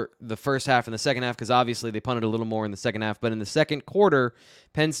for the first half and the second half, because obviously they punted a little more in the second half. But in the second quarter,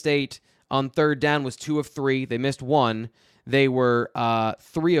 Penn State on third down was 2 of 3. They missed 1. They were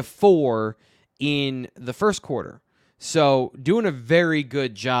 3 of 4 in the first quarter. So doing a very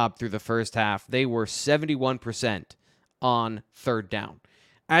good job through the first half. They were 71% on third down,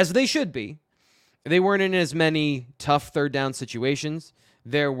 as they should be. They weren't in as many tough third down situations.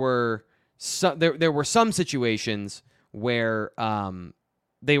 There were some situations where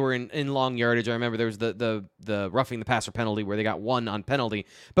they were in long yardage. I remember there was the roughing the passer penalty where they got 1 on penalty.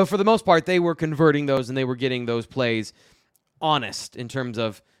 But for the most part, they were converting those and they were getting those plays honest in terms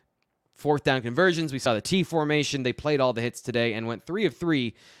of fourth down conversions. We saw the T formation. They played all the hits today and went 3 of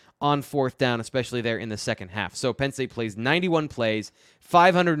 3 on fourth down, especially there in the second half. So Penn State plays 91 plays,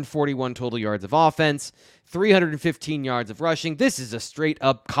 541 total yards of offense, 315 yards of rushing. This is a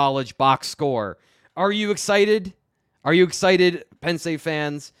straight-up college box score. Are you excited? Are you excited, Penn State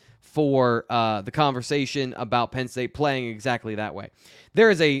fans, for the conversation about Penn State playing exactly that way?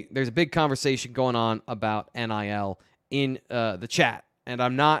 There's a big conversation going on about NIL in the chat, and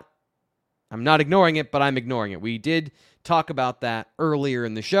I'm not ignoring it, but I'm ignoring it. We did talk about that earlier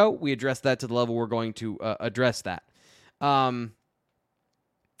in the show. We addressed that to the level we're going to address that.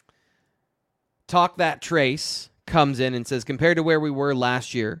 Talk That Trace comes in and says, compared to where we were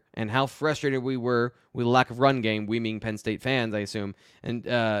last year and how frustrated we were with lack of run game, we mean Penn State fans, I assume, and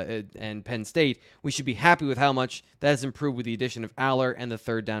Penn State, we should be happy with how much that has improved with the addition of Aller and the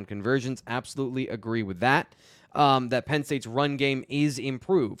third down conversions. Absolutely agree with that. That Penn State's run game is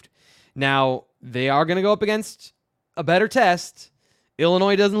improved. Now, they are going to go up against a better test.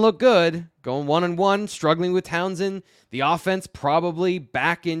 Illinois doesn't look good. Going 1-1, struggling with Townsend. The offense probably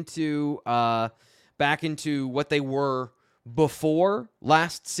back into what they were before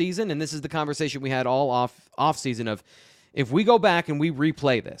last season. And this is the conversation we had all off season of, if we go back and we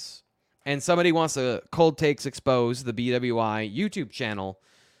replay this, and somebody wants to Cold Takes Expose, the BWI YouTube channel,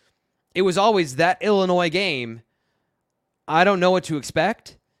 it was always that Illinois game. I don't know what to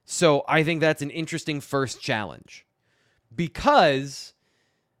expect. So I think that's an interesting first challenge, because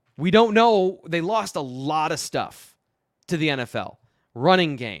we don't know. They lost a lot of stuff to the NFL.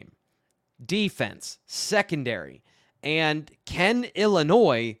 Running game, defense, secondary, and can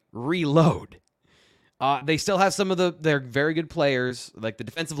Illinois reload? They still have some of their very good players, like the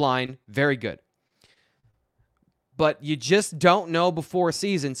defensive line, very good. But you just don't know before a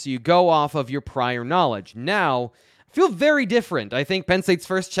season, so you go off of your prior knowledge. Now, feel very different. I think Penn State's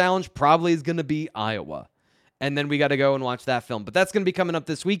first challenge probably is going to be Iowa. And then we got to go and watch that film. But that's going to be coming up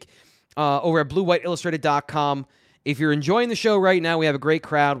this week over at BlueWhiteIllustrated.com. If you're enjoying the show right now, we have a great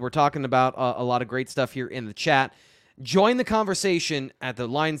crowd. We're talking about a lot of great stuff here in the chat. Join the conversation at the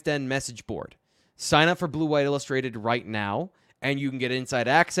Lions Den message board. sign up for Blue White Illustrated right now, and you can get inside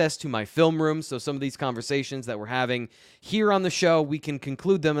access to my film room. So some of these conversations that we're having here on the show, we can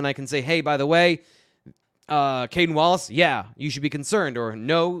conclude them, and I can say, hey, by the way, Caden Wallace, yeah, you should be concerned, or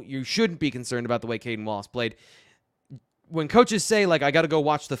no, you shouldn't be concerned about the way Caden Wallace played. When coaches say, like, I got to go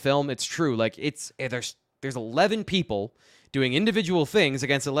watch the film, it's true. Like, there's 11 people doing individual things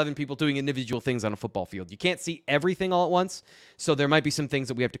against 11 people doing individual things on a football field. You can't see everything all at once, so there might be some things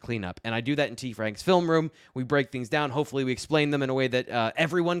that we have to clean up. And I do that in T. Frank's film room. We break things down. Hopefully we explain them in a way that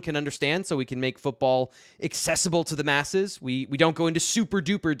everyone can understand, so we can make football accessible to the masses. We don't go into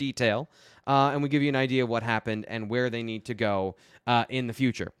super-duper detail, and we give you an idea of what happened and where they need to go in the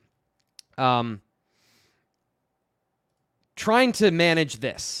future. Trying to manage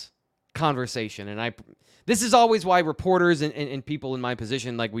this conversation, and this is always why reporters and people in my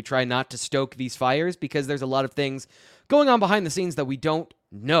position, like, we try not to stoke these fires, because there's a lot of things going on behind the scenes that we don't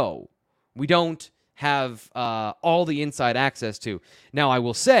know. We don't have all the inside access to. Now, I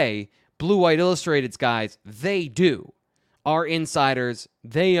will say, Blue White Illustrated's guys, they do. Our insiders,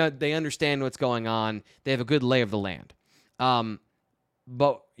 they understand what's going on. They have a good lay of the land.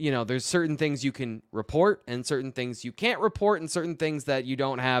 But, there's certain things you can report and certain things you can't report and certain things that you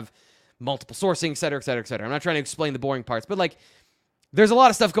don't have multiple sourcing, et cetera, et cetera, et cetera. I'm not trying to explain the boring parts, but, like, there's a lot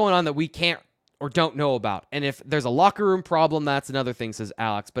of stuff going on that we can't or don't know about. And if there's a locker room problem, that's another thing, says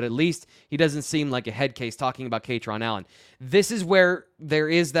Alex. But at least he doesn't seem like a head case talking about Katron Allen. This is where there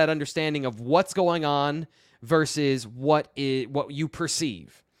is that understanding of what's going on versus what you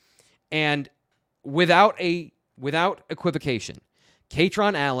perceive. And without equivocation,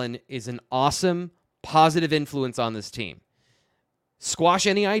 Katron Allen is an awesome, positive influence on this team. Squash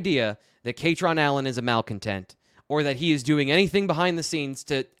any idea that Katron Allen is a malcontent or that he is doing anything behind the scenes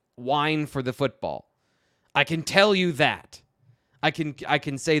to whine for the football. I can tell you that. I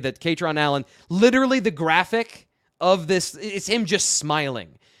can say that Katron Allen, literally the graphic of this, it's him just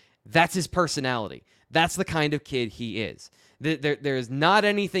smiling. That's his personality. That's the kind of kid he is. There is not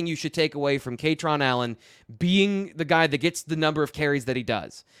anything you should take away from Katron Allen being the guy that gets the number of carries that he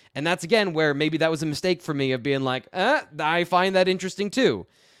does. And that's, again, where maybe that was a mistake for me of being like, I find that interesting too.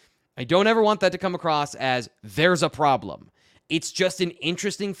 I don't ever want that to come across as there's a problem. It's just an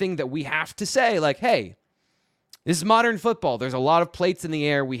interesting thing that we have to say, like, hey, this is modern football. There's a lot of plates in the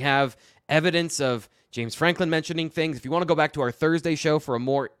air. We have evidence of James Franklin mentioning things. If you want to go back to our Thursday show for a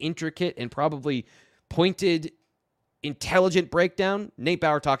more intricate and probably pointed, intelligent breakdown, Nate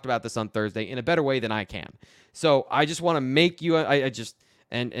Bauer talked about this on Thursday in a better way than I can. So I just want to make you, I just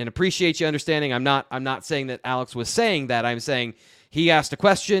appreciate you understanding. I'm not saying that Alex was saying that. I'm saying he asked a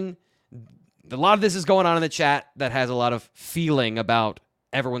question. A lot of this is going on in the chat that has a lot of feeling about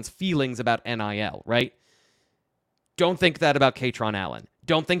everyone's feelings about NIL, right? Don't think that about Katron Allen.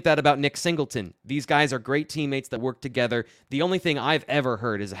 Don't think that about Nick Singleton. These guys are great teammates that work together. The only thing I've ever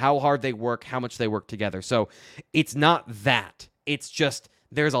heard is how hard they work, how much they work together. So it's not that. It's just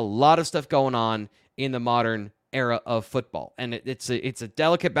there's a lot of stuff going on in the modern era of football. And it's a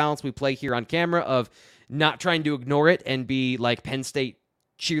delicate balance we play here on camera of not trying to ignore it and be like Penn State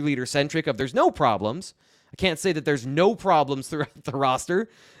cheerleader-centric of there's no problems. I can't say that there's no problems throughout the roster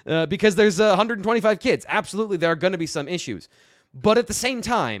because there's 125 kids. Absolutely, there are going to be some issues. But at the same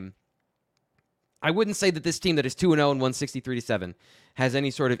time, I wouldn't say that this team that is 2-0 and 163-7 has any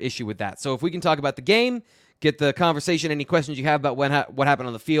sort of issue with that. So if we can talk about the game, get the conversation, any questions you have about what happened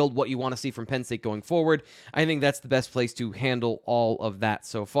on the field, what you want to see from Penn State going forward, I think that's the best place to handle all of that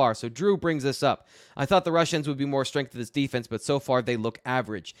so far. So Drew brings this up. I thought the Russians would be more strength to this defense, but so far they look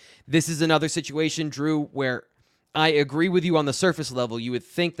average. This is another situation, Drew, where I agree with you on the surface level. You would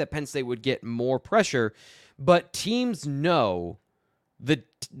think that Penn State would get more pressure, but teams know the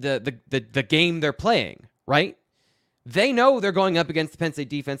game they're playing, right? They know they're going up against the Penn State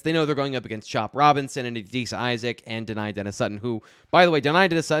defense. They know they're going up against Chop Robinson and Adisa Isaac and Denai Dennis Sutton, who, by the way, Denai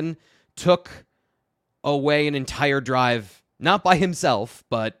Dennis Sutton took away an entire drive, not by himself,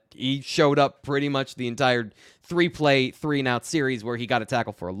 but he showed up pretty much the entire 3-play, 3-and-out series where he got a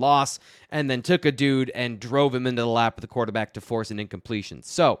tackle for a loss and then took a dude and drove him into the lap of the quarterback to force an incompletion.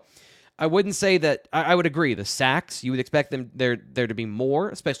 So I wouldn't say that I would agree. The sacks, you would expect them there to be more,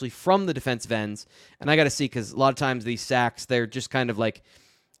 especially from the defensive ends. And I got to see, because a lot of times these sacks, they're just kind of like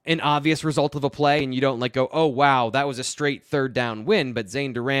an obvious result of a play, and you don't like go, oh, wow, that was a straight third down win. But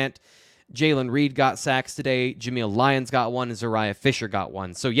Zane Durant, Jalen Reed got sacks today. Jameel Lyons got one, and Zariah Fisher got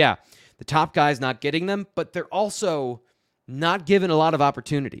one. So, yeah, the top guy's not getting them, but they're also not given a lot of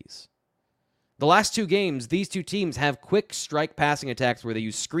opportunities. The last two games, these two teams have quick strike passing attacks where they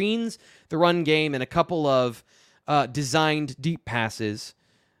use screens, the run game, and a couple of designed deep passes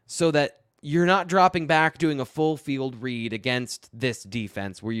so that you're not dropping back doing a full field read against this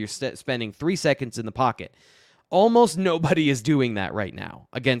defense where you're spending 3 seconds in the pocket. Almost nobody is doing that right now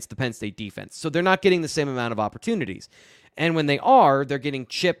against the Penn State defense. So they're not getting the same amount of opportunities. And when they are, they're getting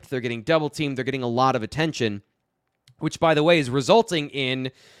chipped, they're getting double-teamed, they're getting a lot of attention, which, by the way, is resulting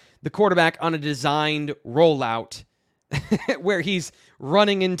in the quarterback on a designed rollout where he's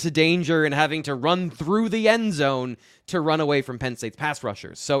running into danger and having to run through the end zone to run away from Penn State's pass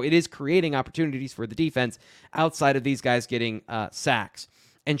rushers. So it is creating opportunities for the defense outside of these guys getting sacks.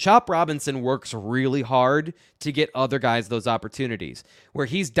 And Chop Robinson works really hard to get other guys those opportunities, where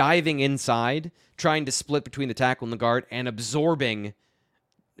he's diving inside, trying to split between the tackle and the guard and absorbing,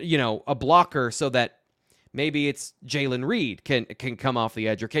 a blocker so that maybe it's Jalen Reed can come off the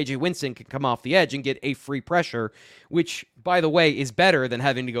edge, or KJ Winston can come off the edge and get a free pressure, which, by the way, is better than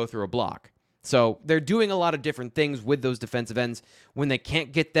having to go through a block. So they're doing a lot of different things with those defensive ends when they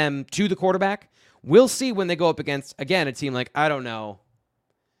can't get them to the quarterback. We'll see when they go up against, again, a team like, I don't know,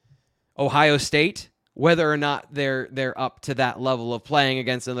 Ohio State, whether or not they're up to that level of playing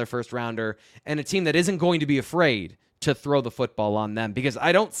against another first rounder, and a team that isn't going to be afraid to throw the football on them, because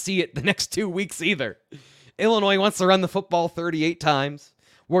I don't see it the next 2 weeks either. Illinois wants to run the football 38 times.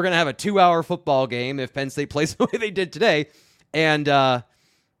 We're going to have a 2-hour football game if Penn State plays the way they did today, and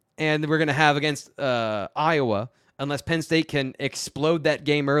we're going to have against Iowa, unless Penn State can explode that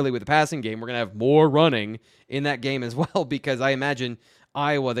game early with a passing game, we're going to have more running in that game as well, because I imagine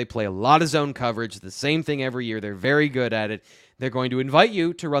Iowa, they play a lot of zone coverage, the same thing every year. They're very good at it. They're going to invite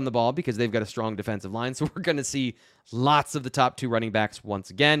you to run the ball because they've got a strong defensive line. So we're going to see lots of the top 2 running backs once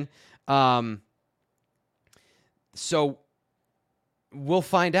again. So we'll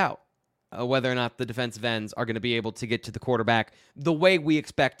find out whether or not the defensive ends are going to be able to get to the quarterback the way we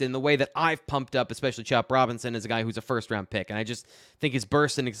expect, and the way that I've pumped up, especially Chop Robinson, as a guy who's a first-round pick. And I just think his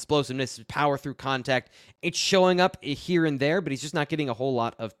burst and explosiveness, his power through contact, it's showing up here and there, but he's just not getting a whole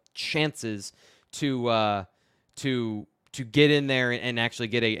lot of chances to get in there and actually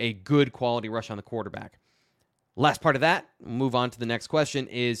get a good quality rush on the quarterback. Last part of that, we'll move on to the next question,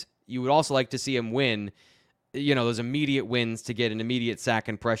 is you would also like to see him win, those immediate wins to get an immediate sack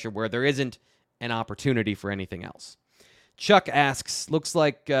and pressure where there isn't an opportunity for anything else. Chuck asks, looks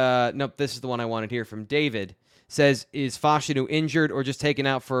like, nope, this is the one I wanted here from David. Says, is Fashanu injured or just taken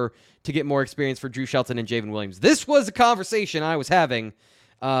out to get more experience for Drew Shelton and Javen Williams? This was a conversation I was having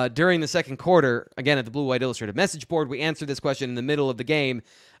during the second quarter, again, at the Blue White Illustrated message board. We answered this question in the middle of the game,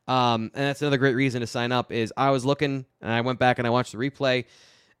 and that's another great reason to sign up, is I was looking, and I went back and I watched the replay,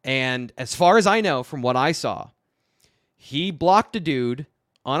 and as far as I know from what I saw, he blocked a dude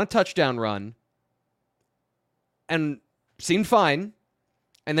on a touchdown run and seemed fine,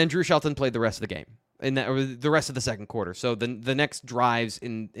 and then Drew Shelton played the rest of the game, or the rest of the second quarter. So the next drives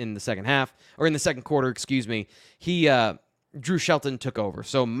in the second half, or in the second quarter, excuse me, Drew Shelton took over.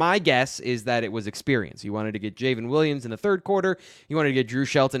 So my guess is that it was experience. You wanted to get Javen Williams in the third quarter. You wanted to get Drew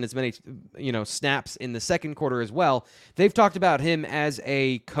Shelton as many, snaps in the second quarter as well. They've talked about him as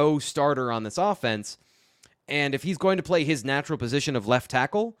a co-starter on this offense. And if he's going to play his natural position of left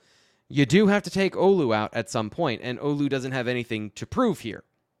tackle, you do have to take Olu out at some point. And Olu doesn't have anything to prove here.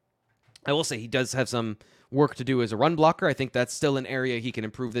 I will say he does have some work to do as a run blocker. I think that's still an area he can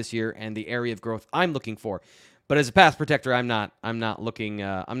improve this year, and the area of growth I'm looking for. But as a pass protector, I'm not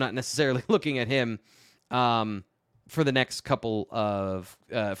necessarily looking at him for the next couple of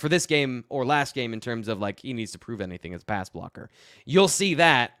for this game or last game in terms of like he needs to prove anything as a pass blocker. You'll see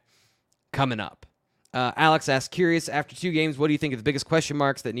that coming up. Alex asks, curious, after 2 games, what do you think are the biggest question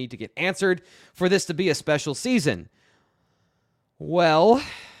marks that need to get answered for this to be a special season? Well,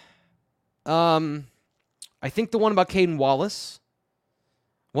 I think the one about Caden Wallace,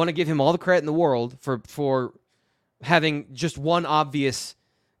 want to give him all the credit in the world for having just one obvious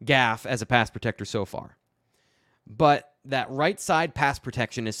gaffe as a pass protector so far. But that right side pass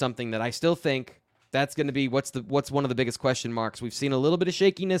protection is something that I still think that's going to be what's one of the biggest question marks. We've seen a little bit of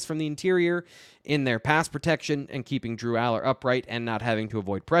shakiness from the interior in their pass protection and keeping Drew Aller upright and not having to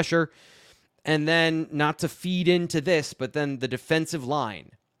avoid pressure. And then, not to feed into this, but then the defensive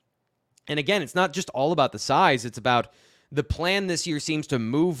line. And again, it's not just all about the size. It's about the plan this year seems to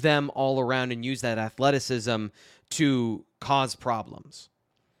move them all around and use that athleticism to cause problems.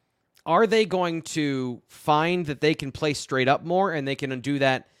 Are they going to find that they can play straight up more and they can do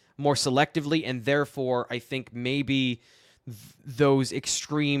that more selectively, and therefore I think maybe those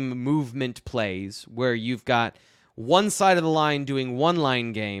extreme movement plays where you've got one side of the line doing one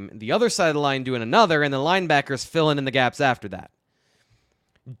line game, the other side of the line doing another, and the linebackers filling in the gaps after that?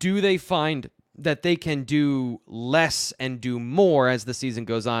 Do they find that they can do less and do more as the season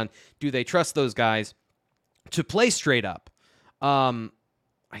goes on. Do they trust those guys to play straight up? I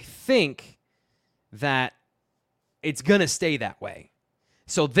think that it's going to stay that way.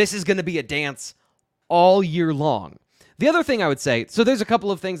 So this is going to be a dance all year long. The other thing I would say, so there's a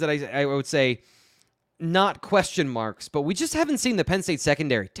couple of things that I would say, not question marks, but we just haven't seen the Penn State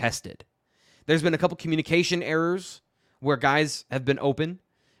secondary tested. There's been a couple communication errors where guys have been open.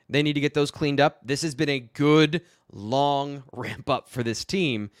 They need to get those cleaned up. This has been a good, long ramp up for this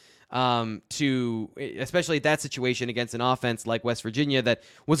team especially at that situation against an offense like West Virginia that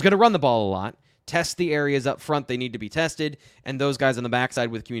was going to run the ball a lot, test the areas up front they need to be tested, and those guys on the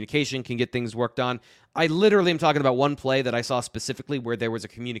backside with communication can get things worked on. I literally am talking about one play that I saw specifically where there was a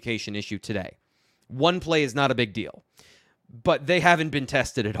communication issue today. One play is not a big deal, but they haven't been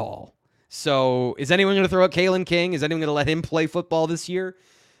tested at all. So is anyone going to throw out Kalen King? Is anyone going to let him play football this year?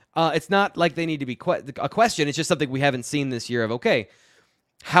 It's not like they need to be a question. It's just something we haven't seen this year of, okay,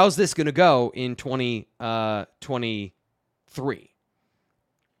 how's this going to go in 2023?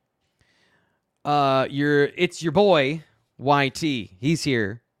 It's your boy, YT. He's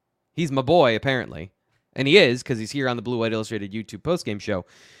here. He's my boy, apparently. And he is, because he's here on the Blue White Illustrated YouTube postgame show.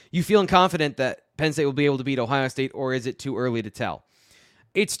 You feeling confident that Penn State will be able to beat Ohio State, or is it too early to tell?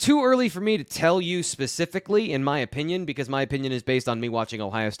 It's too early for me to tell you specifically, in my opinion, because my opinion is based on me watching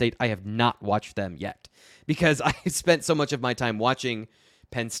Ohio State. I have not watched them yet, because I spent so much of my time watching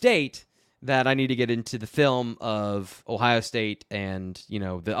Penn State that I need to get into the film of Ohio State and,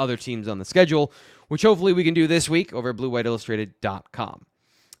 the other teams on the schedule, which hopefully we can do this week over at BlueWhiteIllustrated.com.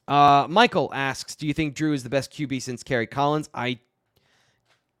 Michael asks, do you think Drew is the best QB since Kerry Collins? I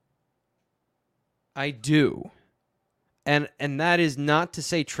do. And that is not to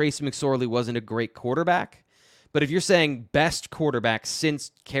say Trace McSorley wasn't a great quarterback, but if you're saying best quarterback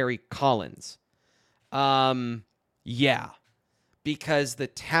since Kerry Collins, yeah, because the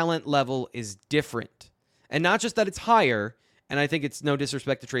talent level is different. And not just that it's higher, and I think it's no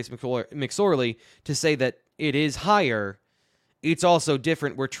disrespect to Trace McSorley to say that it is higher, it's also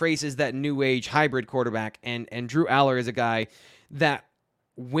different where Trace is that new age hybrid quarterback, and Drew Aller is a guy that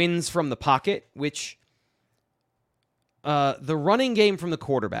wins from the pocket, which the running game from the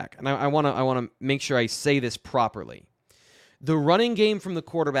quarterback, and I want to make sure I say this properly. The running game from the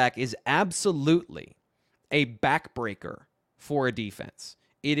quarterback is absolutely a backbreaker for a defense.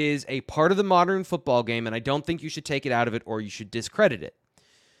 It is a part of the modern football game, and I don't think you should take it out of it or you should discredit it.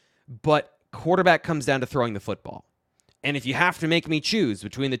 But quarterback comes down to throwing the football. And if you have to make me choose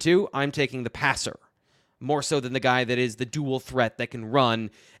between the two, I'm taking the passer, more so than the guy that is the dual threat that can run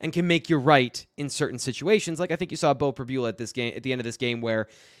and can make you right in certain situations. Like I think you saw Bo Perbula at the end of this game, where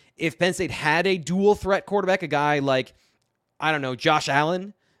if Penn State had a dual threat quarterback, a guy like, I don't know, Josh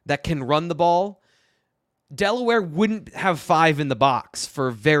Allen that can run the ball, Delaware wouldn't have 5 in the box for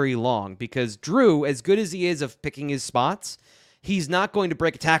very long, because Drew, as good as he is of picking his spots, he's not going to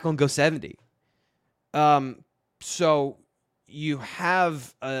break a tackle and go 70. So you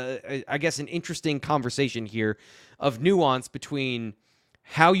have, I guess, an interesting conversation here of nuance between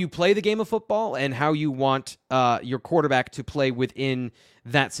how you play the game of football and how you want your quarterback to play within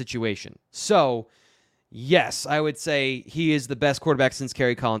that situation. So, yes, I would say he is the best quarterback since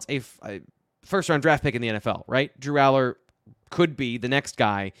Kerry Collins, a first-round draft pick in the NFL, right? Drew Aller could be the next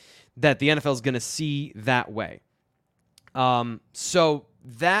guy that the NFL is going to see that way. So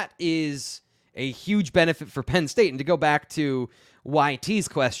that is a huge benefit for Penn State. And to go back to YT's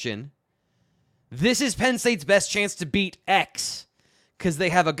question, this is Penn State's best chance to beat X, because they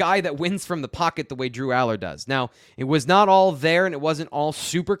have a guy that wins from the pocket the way Drew Aller does. Now, it was not all there, and it wasn't all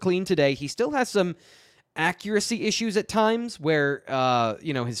super clean today. He still has some accuracy issues at times where,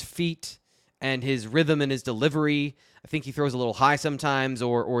 his feet and his rhythm and his delivery, I think he throws a little high sometimes,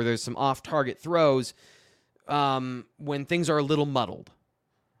 or there's some off-target throws when things are a little muddled.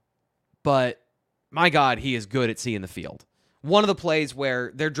 But, my God, he is good at seeing the field. One of the plays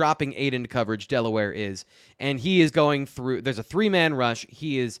where they're dropping 8 into coverage, Delaware is, and he is going through, there's a 3-man rush.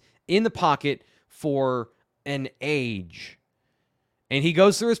 He is in the pocket for an age. And he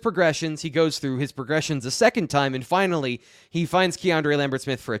goes through his progressions. He goes through his progressions a second time, and finally, he finds Keandre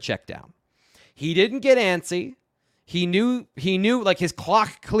Lambert-Smith for a check down. He didn't get antsy. He knew, like, his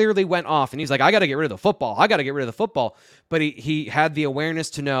clock clearly went off, and he's like, I got to get rid of the football. But he had the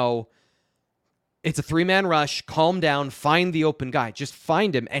awareness to know it's a 3-man rush, calm down, find the open guy. Just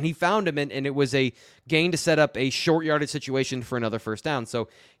find him. And he found him, and it was a gain to set up a short yardage situation for another first down. So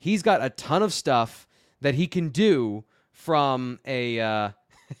he's got a ton of stuff that he can do from that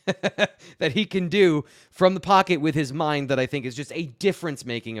he can do from the pocket with his mind that I think is just a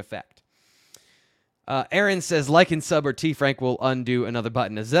difference-making effect. Aaron says, like and sub or T Frank will undo another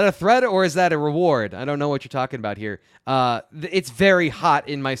button. Is that a threat or is that a reward? I don't know what you're talking about here. It's very hot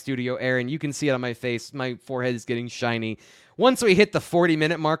in my studio, Aaron. You can see it on my face. My forehead is getting shiny. Once we hit the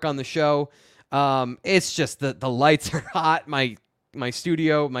 40-minute mark on the show, it's just the lights are hot. My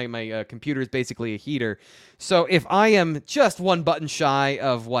studio, my computer is basically a heater. So if I am just one button shy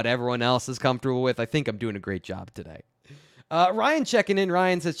of what everyone else is comfortable with, I think I'm doing a great job today. Ryan checking in.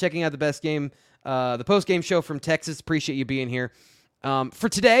 Ryan says, checking out the best game, the post-game show from Texas. Appreciate you being here. For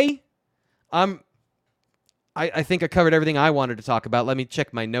today, I think I covered everything I wanted to talk about. Let me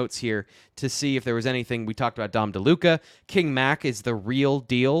check my notes here to see if there was anything. We talked about Dom DeLuca. King Mack is the real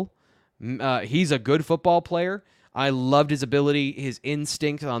deal. He's a good football player. I loved his ability, his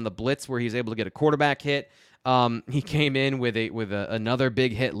instinct on the blitz where he's able to get a quarterback hit. He came in with another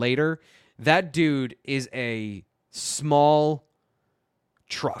big hit later. That dude is a small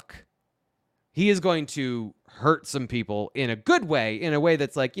truck. He is going to hurt some people in a good way, in a way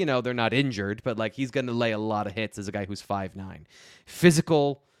that's like, they're not injured, but like he's going to lay a lot of hits as a guy who's 5'9".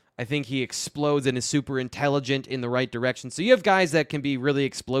 Physical. I think he explodes and is super intelligent in the right direction. So you have guys that can be really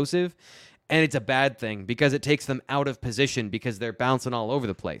explosive, and it's a bad thing because it takes them out of position because they're bouncing all over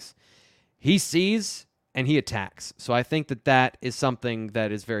the place. He sees and he attacks. So I think that is something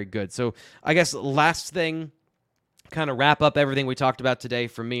that is very good. So I guess last thing, kind of wrap up everything we talked about today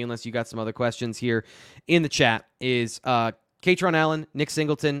from me, unless you got some other questions here in the chat, is Katron Allen, Nick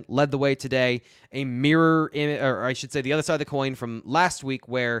Singleton led the way today. A mirror, or I should say the other side of the coin from last week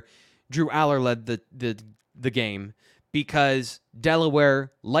where Drew Aller led the game because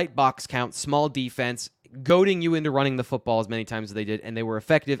Delaware, light box count, small defense, goading you into running the football as many times as they did, and they were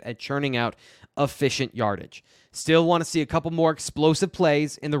effective at churning out efficient yardage. Still want to see a couple more explosive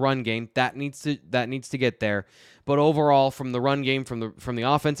plays in the run game. That needs to get there. But overall, from the run game, from the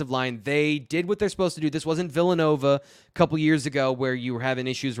offensive line, they did what they're supposed to do. This wasn't Villanova a couple years ago where you were having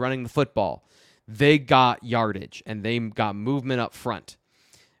issues running the football. They got yardage, and they got movement up front.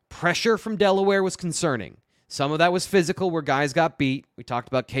 Pressure from Delaware was concerning. Some of that was physical, where guys got beat. We talked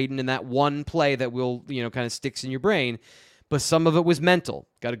about Caden in that one play that will, kind of sticks in your brain. But some of it was mental.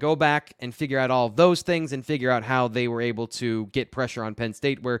 Got to go back and figure out all of those things and figure out how they were able to get pressure on Penn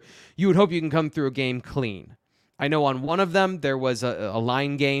State, where you would hope you can come through a game clean. I know on one of them, there was a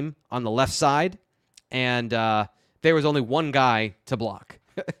line game on the left side, and there was only one guy to block.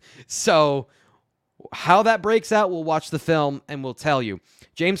 So how that breaks out, we'll watch the film and we'll tell you.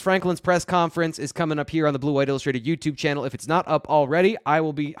 James Franklin's press conference is coming up here on the Blue White Illustrated YouTube channel. If it's not up already, I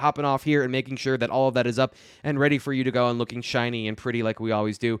will be hopping off here and making sure that all of that is up and ready for you to go and looking shiny and pretty like we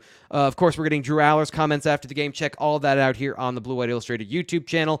always do. Of course, we're getting Drew Aller's comments after the game. Check all of that out here on the Blue White Illustrated YouTube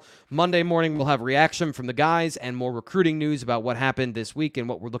channel. Monday morning, we'll have reaction from the guys and more recruiting news about what happened this week and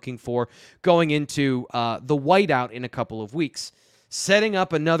what we're looking for going into the whiteout in a couple of weeks. Setting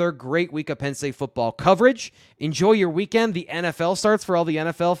up another great week of Penn State football coverage. Enjoy your weekend. The NFL starts for all the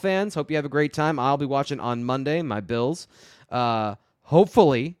NFL fans. Hope you have a great time. I'll be watching on Monday, my Bills.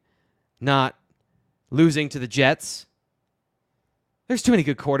 Hopefully not losing to the Jets. There's too many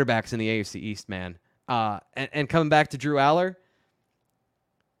good quarterbacks in the AFC East, man. And coming back to Drew Aller,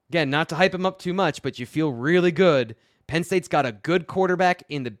 again, not to hype him up too much, but you feel really good. Penn State's got a good quarterback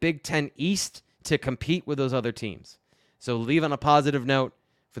in the Big Ten East to compete with those other teams. So leave on a positive note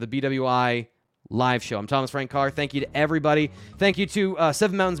for the BWI Live Show. I'm Thomas Frank Carr. Thank you to everybody. Thank you to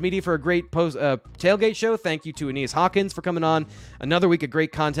Seven Mountains Media for a great tailgate show. Thank you to Aeneas Hawkins for coming on. Another week of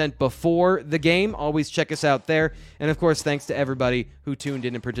great content before the game. Always check us out there. And, of course, thanks to everybody who tuned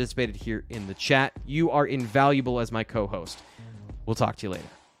in and participated here in the chat. You are invaluable as my co-host. We'll talk to you later.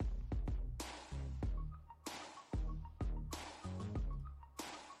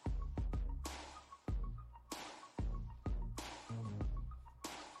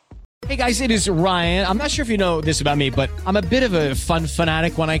 Hey guys, it is Ryan. I'm not sure if you know this about me, but I'm a bit of a fun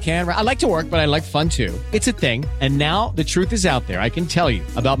fanatic when I can. I like to work, but I like fun too. It's a thing. And now the truth is out there. I can tell you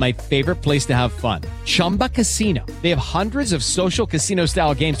about my favorite place to have fun. Chumba Casino. They have hundreds of social casino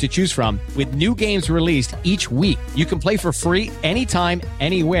style games to choose from with new games released each week. You can play for free anytime,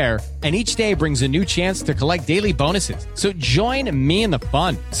 anywhere. And each day brings a new chance to collect daily bonuses. So join me in the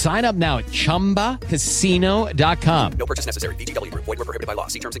fun. Sign up now at ChumbaCasino.com. No purchase necessary. VGW Group. Void where prohibited by law.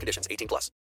 See terms and conditions. 18+.